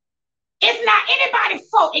 It's not anybody's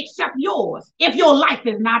fault except yours if your life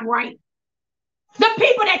is not right. The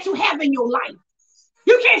people that you have in your life,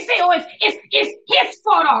 you can't say, oh, it's his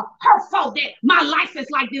fault or her fault that my life is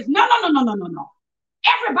like this. No.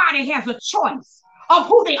 Everybody has a choice of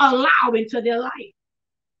who they allow into their life.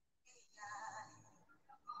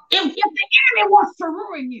 If the enemy wants to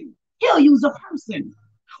ruin you, he'll use a person.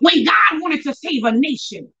 When God wanted to save a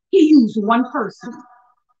nation, he used one person.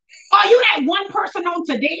 Are you that one person on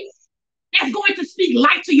today that's going to speak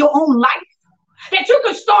life to your own life? That you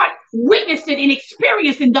can start witnessing and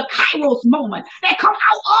experiencing the Kairos moment that come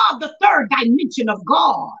out of the third dimension of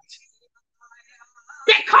God.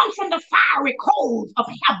 That comes from the fiery coals of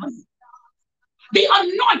heaven. The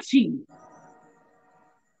anointing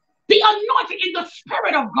in the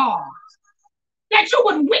spirit of God. That you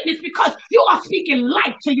would witness because you are speaking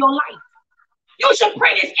life to your life. You should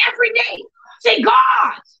pray this every day. Say,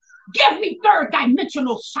 God, give me third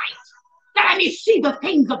dimensional sight that I may see the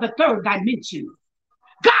things of the third dimension.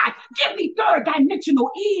 God, give me third dimensional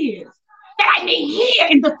ears that I may hear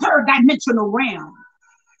in the third dimensional realm.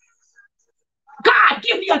 God,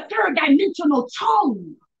 give me a third dimensional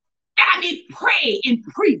tongue that I may pray and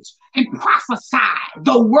preach and prophesy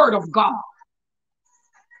the word of God.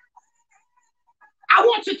 I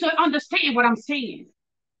want you to understand what I'm saying.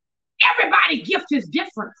 Everybody's gift is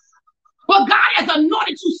different. But God has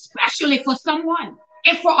anointed you specially for someone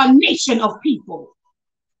and for a nation of people.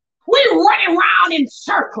 We're running around in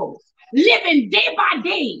circles, living day by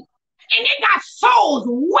day. And they got souls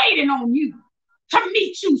waiting on you to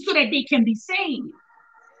meet you so that they can be saved.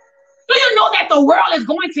 Do you know that the world is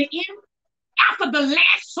going to end after the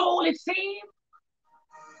last soul is saved?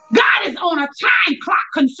 God is on a time clock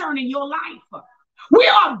concerning your life. We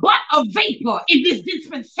are but a vapor in this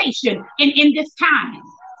dispensation and in this time.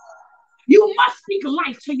 You must speak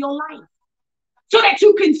life to your life so that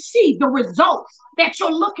you can see the results that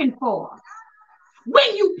you're looking for.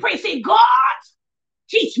 When you pray, say, God,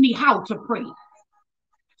 teach me how to pray.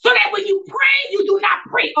 So that when you pray, you do not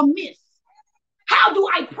pray amiss. How do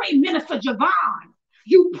I pray, Minister JaVon?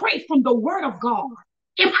 You pray from the word of God.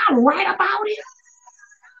 Am I right about it?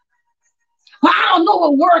 Well, I don't know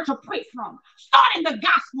what word to pray from. Start in the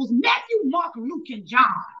Gospels, Matthew, Mark, Luke, and John.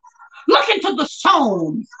 Look into the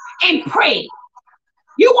Psalms and pray.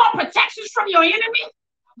 You want protections from your enemy?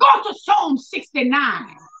 Go to Psalm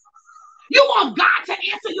 69. You want God to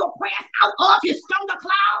answer your prayers out of his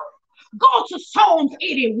thundercloud? Go to Psalms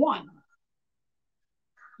 81.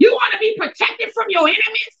 You want to be protected from your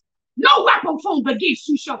enemies? No weapon formed against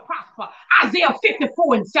you shall prosper. Isaiah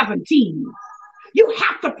 54:17. You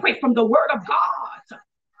have to pray from the word of God.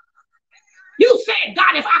 You said,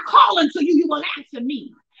 God, if I call unto you, you will answer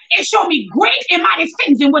me and show me great and mighty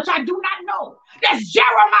things in which I do not know. That's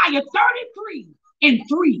Jeremiah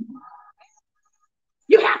 33:3.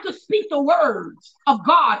 You have to speak the words of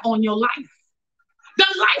God on your life. The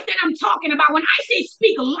life that I'm talking about, when I say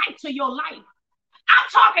speak life to your life, I'm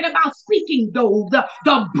talking about speaking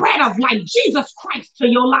the bread of life, Jesus Christ, to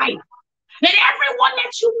your life. That everyone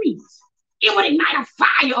that you meet, it would ignite a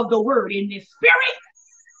fire of the word in their spirit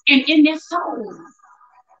and in their soul.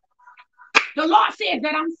 The Lord says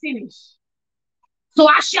that I'm finished, so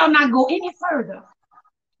I shall not go any further.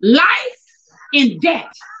 Life and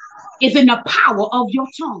death is in the power of your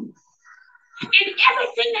tongue. And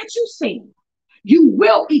everything that you say, you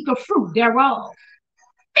will eat the fruit thereof.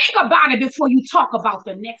 Think about it before you talk about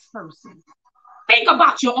the next person. Think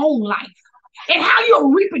about your own life and how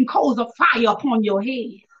you're reaping coals of fire upon your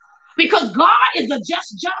head. Because God is a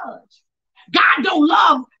just judge. God don't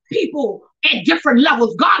love people at different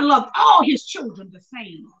levels. God loves all his children the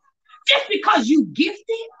same. Just because you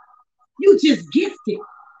gifted, you just gifted.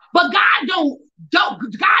 But God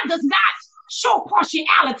does not show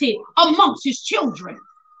partiality amongst his children.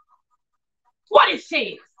 What it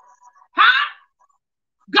says, huh?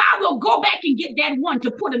 God will go back and get that one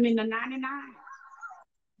to put him in the 99.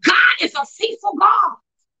 God is a faithful God.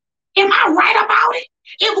 Am I right about it?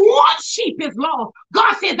 If one sheep is lost,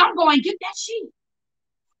 God says, I'm going to get that sheep.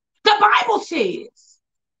 The Bible says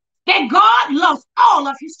that God loves all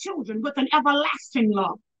of his children with an everlasting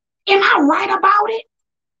love. Am I right about it?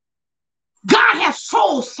 God has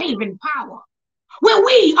soul-saving power. When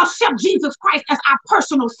we accept Jesus Christ as our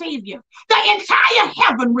personal Savior, the entire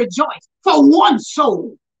heaven rejoices for one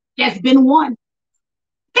soul that's been won.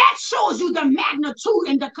 That shows you the magnitude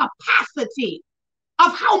and the capacity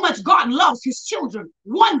of how much God loves his children,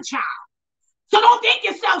 one child. So don't think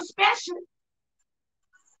yourself special.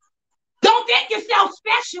 Don't think yourself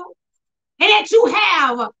special and that you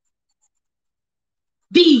have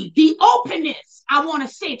the openness, I want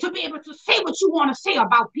to say, to be able to say what you want to say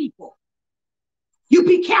about people. You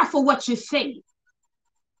be careful what you say.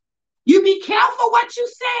 You be careful what you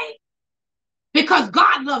say, because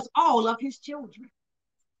God loves all of his children.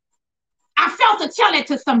 I felt to tell it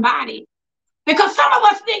to somebody, because some of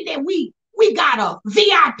us think that we got a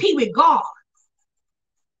VIP with God.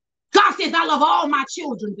 God says, I love all my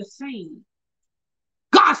children the same.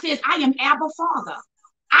 God says, I am Abba Father.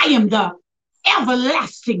 I am the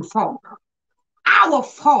everlasting Father. Our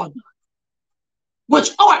Father,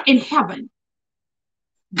 which art in heaven.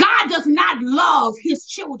 God does not love his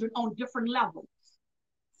children on different levels.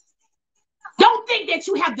 Don't think that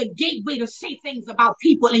you have the gateway to say things about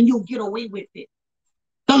people and you'll get away with it.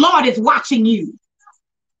 The Lord is watching you,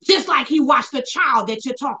 just like he watched the child that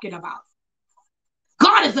you're talking about.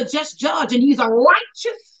 God is a just judge and he's a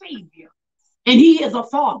righteous Savior. And he is a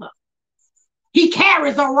father. He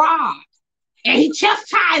carries a rod and he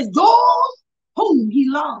chastises those whom he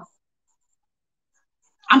loves.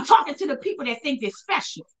 I'm talking to the people that think they're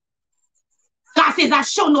special. God says, I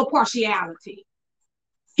show no partiality.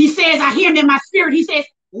 He says, I hear him in my spirit. He says,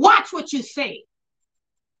 watch what you say.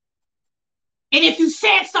 And if you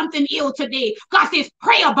said something ill today, God says,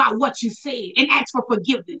 pray about what you said and ask for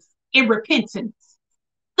forgiveness and repentance.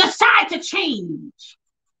 Decide to change.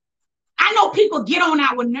 I know people get on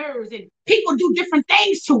our nerves and people do different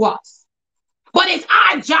things to us, but it's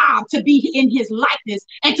our job to be in his likeness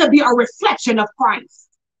and to be a reflection of Christ.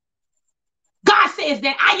 God says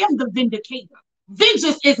that I am the vindicator.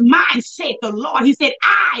 Vengeance is mine, saith the Lord. He said,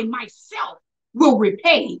 I myself will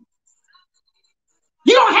repay.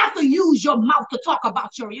 You don't have to use your mouth to talk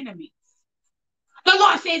about your enemies. The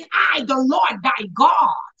Lord says, I, the Lord thy God,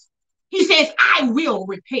 he says, I will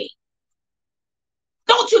repay.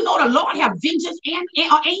 Don't you know the Lord have vengeance and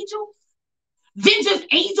angels? Vengeance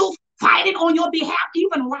angels fighting on your behalf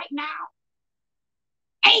even right now.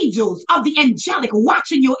 Angels of the angelic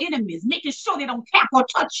watching your enemies, making sure they don't tap or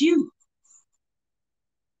touch you.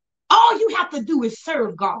 All you have to do is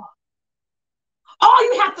serve God. All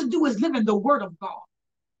you have to do is live in the word of God.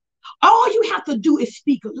 All you have to do is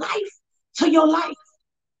speak life to your life.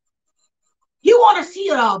 You want to see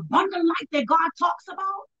an abundant life that God talks about?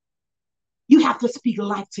 You have to speak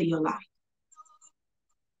life to your life.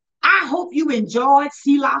 I hope you enjoyed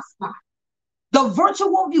Selah'S, the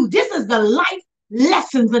virtual view. This is the Life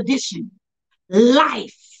Lessons edition.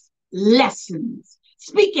 Life lessons.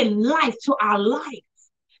 Speaking life to our life.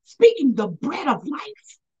 Speaking the bread of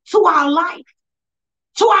life to our life,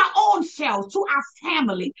 to our own selves, to our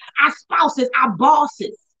family, our spouses, our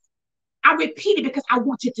bosses. I repeat it because I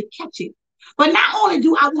want you to catch it. But not only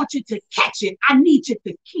do I want you to catch it, I need you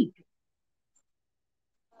to keep it.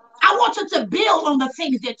 I want you to build on the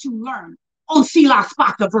things that you learned on Selah's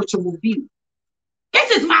Spot, the virtual view.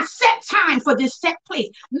 This is my set time for this set place.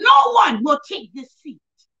 No one will take this seat.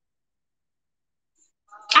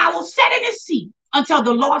 I will sit in this seat until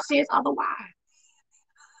the Lord says otherwise.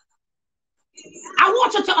 I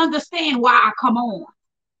want you to understand why I come on.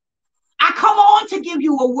 I come on to give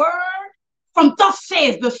you a word from thus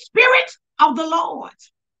says the Spirit of the Lord.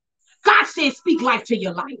 God says, speak life to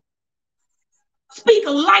your life. Speak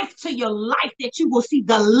life to your life that you will see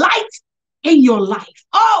the light in your life.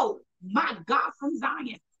 Oh, my God from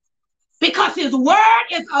Zion. Because his word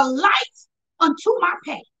is a light unto my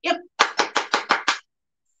path.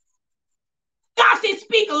 God says,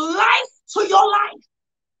 speak life to your life.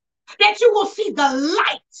 That you will see the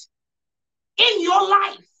light in your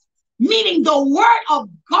life. Meaning the word of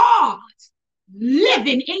God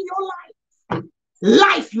living in your life.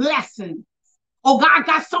 Life lesson. Oh, God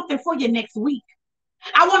got something for you next week.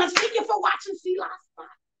 I want to thank you for watching Selah's Spot,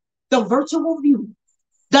 the virtual view,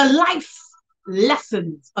 the life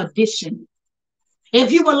lessons edition.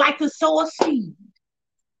 If you would like to sow a seed,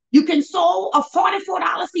 you can sow a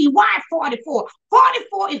 $44 seed. Why 44?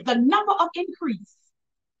 44 is the number of increase.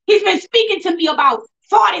 He's been speaking to me about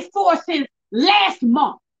 44 since last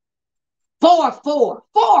month. 4,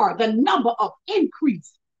 the number of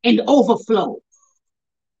increase and overflow.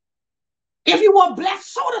 If you were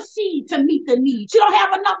blessed, sow the seed to meet the needs. You don't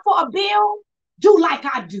have enough for a bill? Do like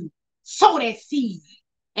I do. Sow that seed.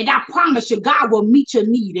 And I promise you, God will meet your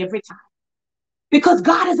need every time. Because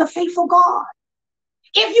God is a faithful God.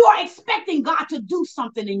 If you are expecting God to do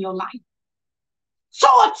something in your life, sow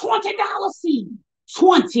a $20 seed.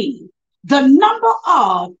 20, the number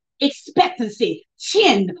of expectancy.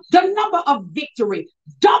 10, the number of victory.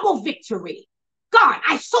 Double victory. God,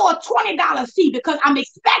 I sow a $20 seed because I'm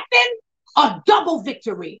expecting a double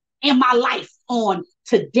victory in my life on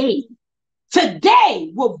today.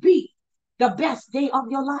 Today will be the best day of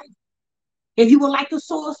your life. If you would like to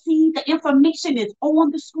sow a seed, the information is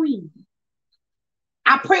on the screen.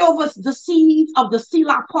 I pray over the seeds of the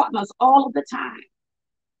Selah partners all of the time.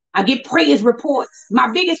 I get praise reports.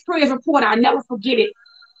 My biggest praise report, I'll never forget it.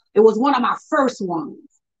 It was one of my first ones.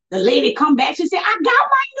 The lady come back, she said, I got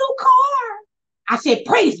my new car. I said,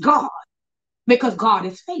 praise God, because God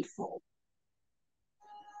is faithful.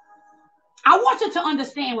 I want you to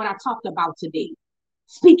understand what I talked about today.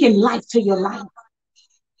 Speaking life to your life.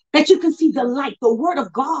 That you can see the light, the word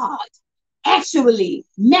of God actually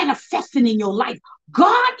manifesting in your life.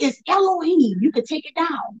 God is Elohim. You can take it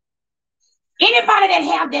down. Anybody that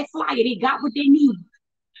have that flyer, they got what they need.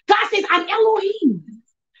 God says, I'm Elohim.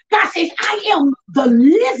 God says, I am the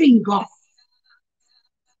living God.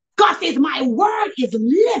 God says, my word is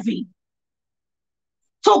living.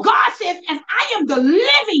 So God says, and I am the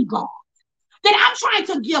living God, that I'm trying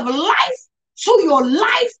to give life to your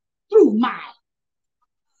life through my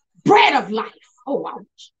bread of life. Oh,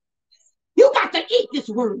 ouch. You got to eat this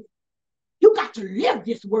word. You got to live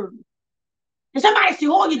this word. And somebody say,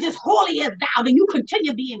 oh, you're just holy as thou, then you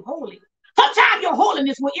continue being holy. Sometimes your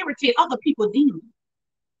holiness will irritate other people's demons.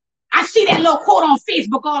 I see that little quote on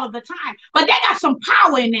Facebook all of the time, but they got some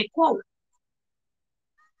power in that quote.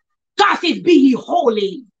 God says, be ye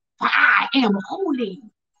holy, for I am holy.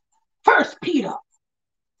 1 Peter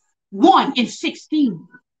 1:16.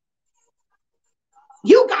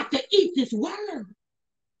 You got to eat this word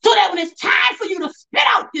so that when it's time for you to spit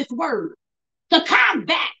out this word to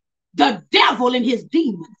combat the devil and his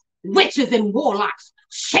demons, witches and warlocks,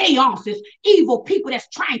 seances, evil people that's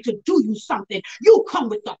trying to do you something, you come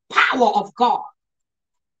with the power of God.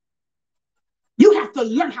 You have to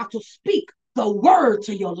learn how to speak the word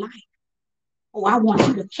to your life. Oh, I want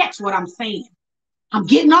you to catch what I'm saying. I'm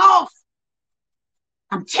getting off.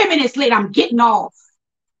 I'm 10 minutes late. I'm getting off.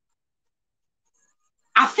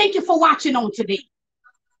 I thank you for watching on today.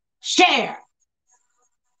 Share.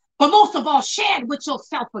 But most of all, share it with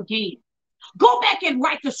yourself again. Go back and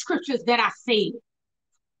write the scriptures that I said.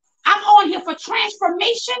 I'm on here for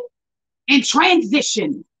transformation and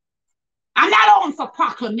transition. I'm not on for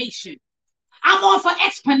proclamation. I'm on for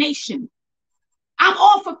explanation. I'm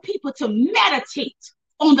on for people to meditate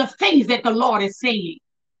on the things that the Lord is saying.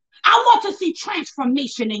 I want to see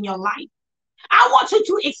transformation in your life. I want you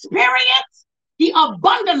to experience the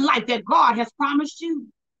abundant life that God has promised you.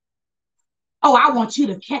 Oh, I want you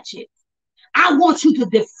to catch it. I want you to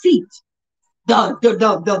defeat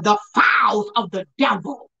the fowls of the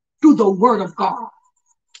devil through the word of God.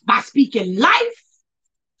 by speaking life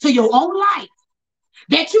to your own life,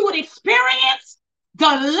 that you would experience the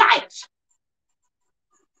light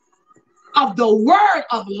of the word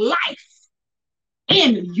of life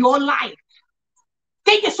in your life.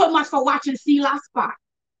 Thank you so much for watching Selah's Spot,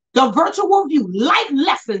 the virtual view life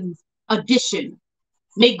lessons edition.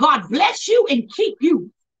 May God bless you and keep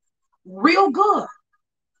you real good.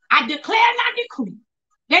 I declare and I decree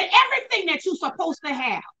that everything that you're supposed to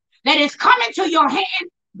have that is coming to your hand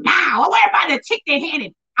now, I want everybody to take their hand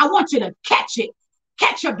and I want you to catch it.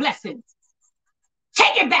 Catch your blessings.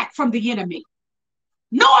 Take it back from the enemy.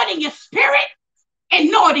 Know it in your spirit and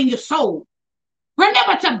know it in your soul.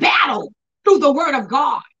 Remember to battle through the word of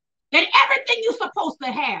God. That everything you're supposed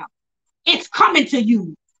to have, it's coming to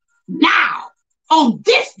you now on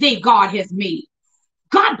this day God has made.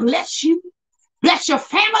 God bless you. Bless your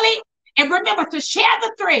family. And remember to share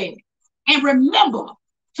the thread. And remember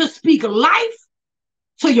to speak life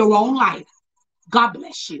to your own life. God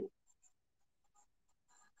bless you.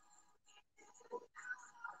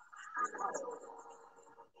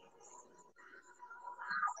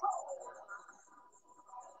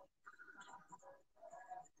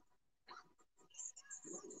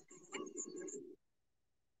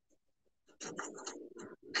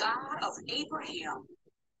 God of Abraham,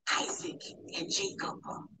 Isaac, and Jacob,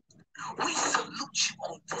 we salute you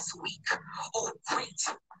on this week, O great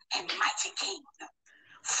and mighty King,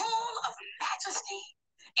 full of majesty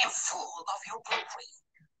and full of your glory.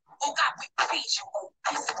 Oh God, we praise you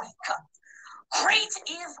on this week. Great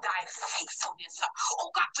is thy faithfulness. Oh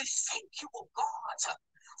God, we thank you, oh God,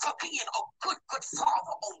 for being a good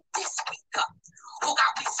father on this week. Oh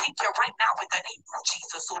God, we thank you right now in the name of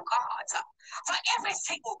Jesus, oh God, for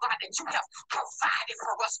everything, oh God, that you have provided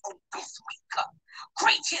for us on this week.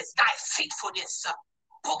 Great is thy faithfulness.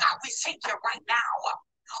 Oh God, we thank you right now.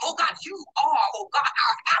 Oh God, you are, oh God,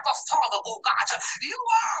 our Abba Father, oh God. You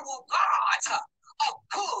are, oh God, a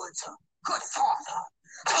good Father.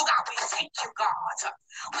 So God, we thank you, God.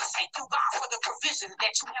 We thank you, God, for the provisions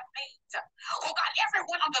that you have made. Oh God,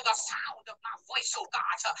 everyone under the sound of my voice, oh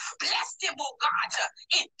God, bless them, oh God,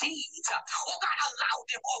 indeed. Oh God, allow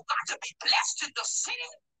them, oh God, to be blessed in the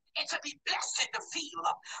city and to be blessed in the field.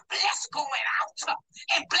 Blessed going out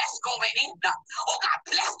and blessed going in. Oh God,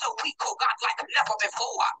 bless the weak, oh God, like never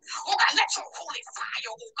before. Oh God, let your holy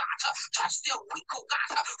fire, oh God, touch the weak, oh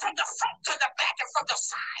God, from the front to the back and from the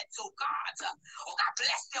sides, oh God. Oh God,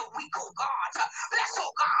 bless the weak, oh God. Bless,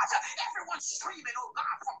 oh God, everyone streaming, oh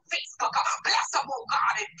God, from Facebook. Bless them, oh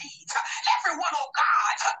God, indeed. Everyone, oh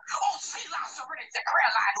God, on Selah'S Serenity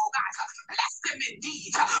Prayer Line, oh God, bless them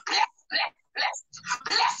indeed. Bless.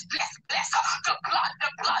 The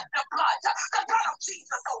blood of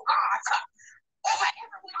Jesus, oh God. Over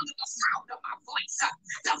everyone under the sound of my voice.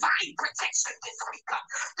 Divine protection this week.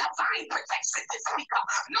 Divine protection this week.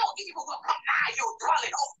 No evil will come nigh your dwelling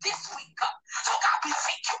on this week. So God, we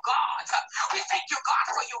thank you, God. We thank you, God,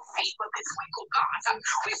 for your favor this week, oh God.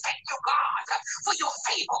 We thank you, God, for your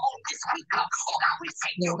favor on this week. Oh God, we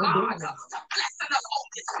thank you, God, for blessing us on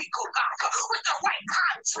this week, oh God, with the right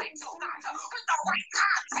contracts, oh God, with the right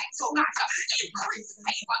contacts, oh God. Increase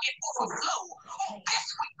favor and overflow on this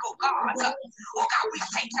week, oh God. Oh God, we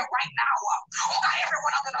thank you right now. Oh God,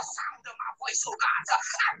 everyone under the sound of my voice, oh God,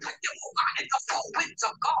 I put them, oh God, in the four winds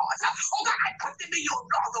of God. Oh God, I put them in your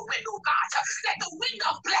northern wind, oh God, that the wind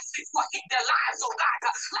of blessings will hit their lives, oh God,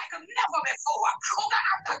 like never before. Oh God,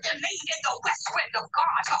 I put their name in the west wind of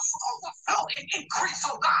God, overflow and increase,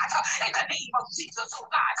 oh God, in the name of Jesus, oh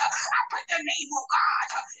God. I put their name, oh God,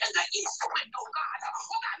 in the east wind, oh God.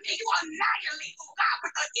 Oh God, may you annihilate, oh God,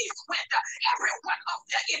 with the east wind, every one of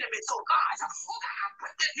their enemies, oh God. Oh God, I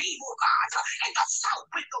put the name, oh God, in the south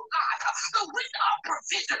wind, oh God, the wind of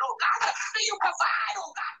provision, oh God. May you provide,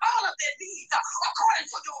 oh God, all of their needs according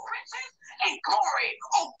to your riches and glory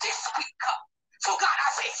on this week. So God, I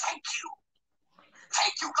say thank you.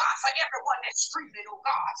 Thank you, God, for everyone that's streaming, oh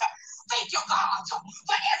God. Thank you, God,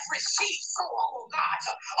 for every seed sower, oh God.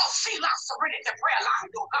 Oh, Selah'S Serenity Prayer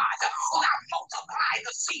Line, oh God. Oh, God, multiply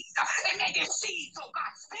the seeds. And may their seeds, oh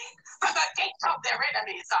God, speak to the gates of their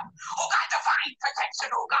enemies. Oh God, divine protection,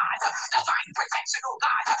 oh God. Divine protection, oh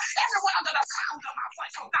God. Everyone under the sound of my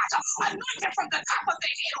voice, oh God. Anointed from the top of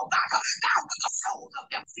their head, oh God, down to the soles of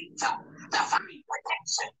their feet. Divine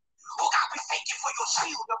protection. Oh God, we thank you for your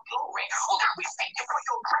shield of glory. Oh God, we thank you for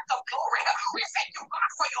your breath of glory. We thank you,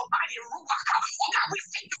 God, for your mighty ruach. Oh God, we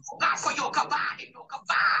thank you, oh God, for your kavod and your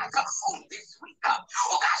kavod on this week.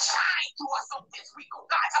 Oh God, shine to us on this week, oh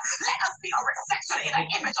God. Let us be a reflection in the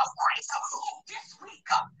image of Christ on this week.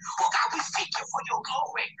 Oh God, we thank you for your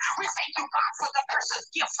glory. We thank you, God, for the precious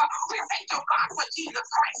gifts. We thank you, you, God, for Jesus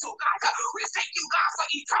Christ, oh God. We thank you, God, for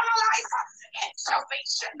eternal life and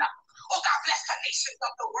salvation. Oh God, bless the nations of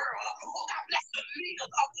the world. Oh God, bless the leaders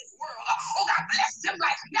of this world. Oh God, bless them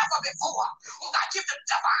like never before. Oh God, give them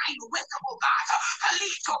divine wisdom, oh God, to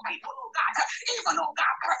lead your people, oh God. Even, oh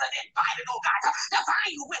God, President Biden, oh God,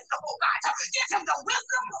 divine wisdom, oh God. Give him the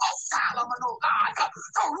wisdom of Solomon, oh God,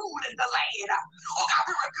 to rule in the land. Oh God,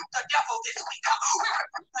 we rebuke the devil this week. We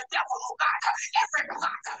rebuke the devil, oh God. Every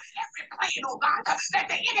plot, every plan, oh God, that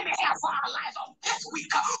the enemy has for our lives on this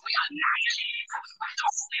week, we annihilate it by the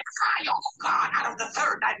holy fire of God out of the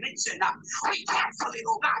third dimension. We cancel it,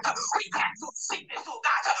 oh God. We cancel sickness, oh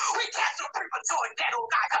God. We cancel premature death, oh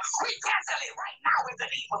God. We cancel it right now in the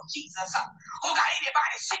name of Jesus. Oh God,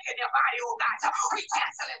 anybody sick in their body, oh God, we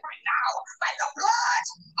cancel it right now by the blood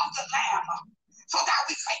of the Lamb. So God,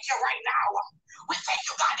 we thank you right now. We thank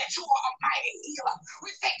you, God, that you are a mighty healer.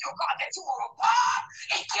 We thank you, God, that you are above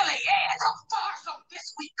and killing ass for us on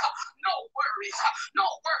this week. No worries, no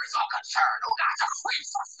worries or concern, oh God. We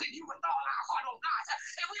trust in you with all our heart, oh God.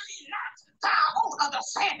 And we lean not to our own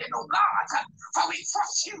understanding, oh God. For we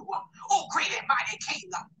trust you, oh great and mighty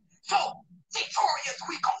King. So, victorious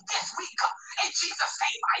week on this week. In Jesus'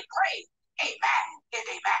 name I pray. Amen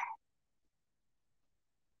and amen.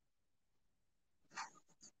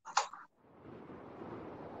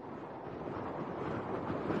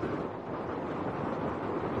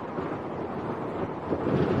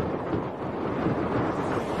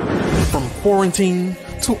 From quarantine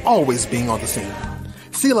to always being on the scene,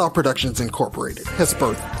 Selah Productions Incorporated has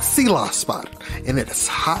birthed Selah'S Spot, and it is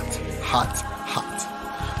hot, hot,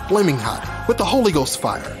 hot. Flaming hot with the Holy Ghost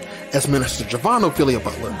fire as Minister JaVon Ophelia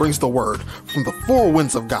Butler brings the word from the four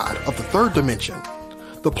winds of God of the third dimension,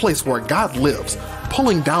 the place where God lives,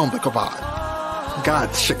 pulling down the kavod,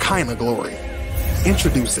 God's Shekinah glory.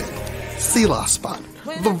 Introducing Selah'S Spot,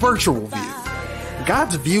 the virtual view,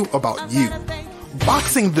 God's view about you.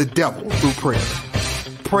 Boxing the devil through prayer.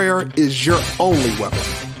 Prayer is your only weapon.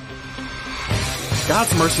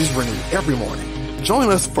 God's mercies renewed every morning.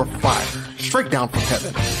 Join us for fire straight down from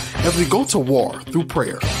heaven as we go to war through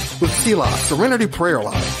prayer with Selah'S Serenity Prayer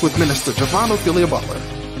Line with Minister JaVon Ophelia Butler.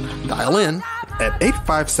 Dial in at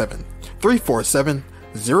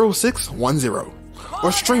 857-347-0610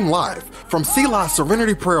 or stream live from Selah'S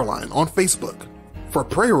Serenity Prayer Line on Facebook. For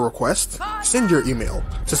prayer requests, send your email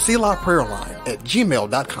to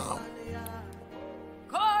selahprayerline@gmail.com.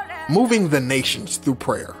 Moving the nations through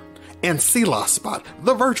prayer and Selah'S Spot,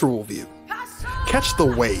 the virtual view. Catch the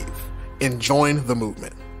wave and join the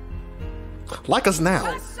movement. Like us now.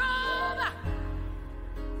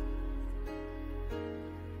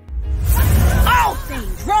 All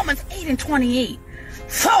things, Romans 8:28,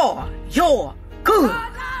 for your good.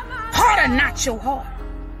 Harden not your heart.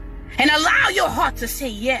 And allow your heart to say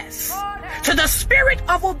yes to the spirit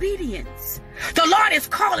of obedience. The Lord is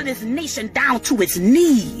calling his nation down to its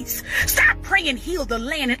knees. Stop praying, heal the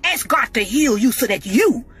land, and ask God to heal you so that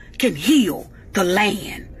you can heal the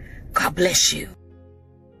land. God bless you.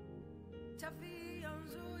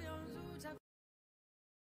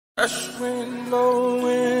 Fresh wind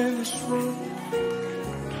blowing this room.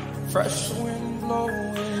 Fresh wind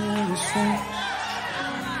blowing this room.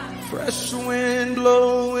 Fresh wind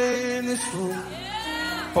blowing this room.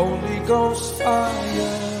 Holy Ghost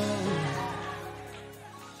fire.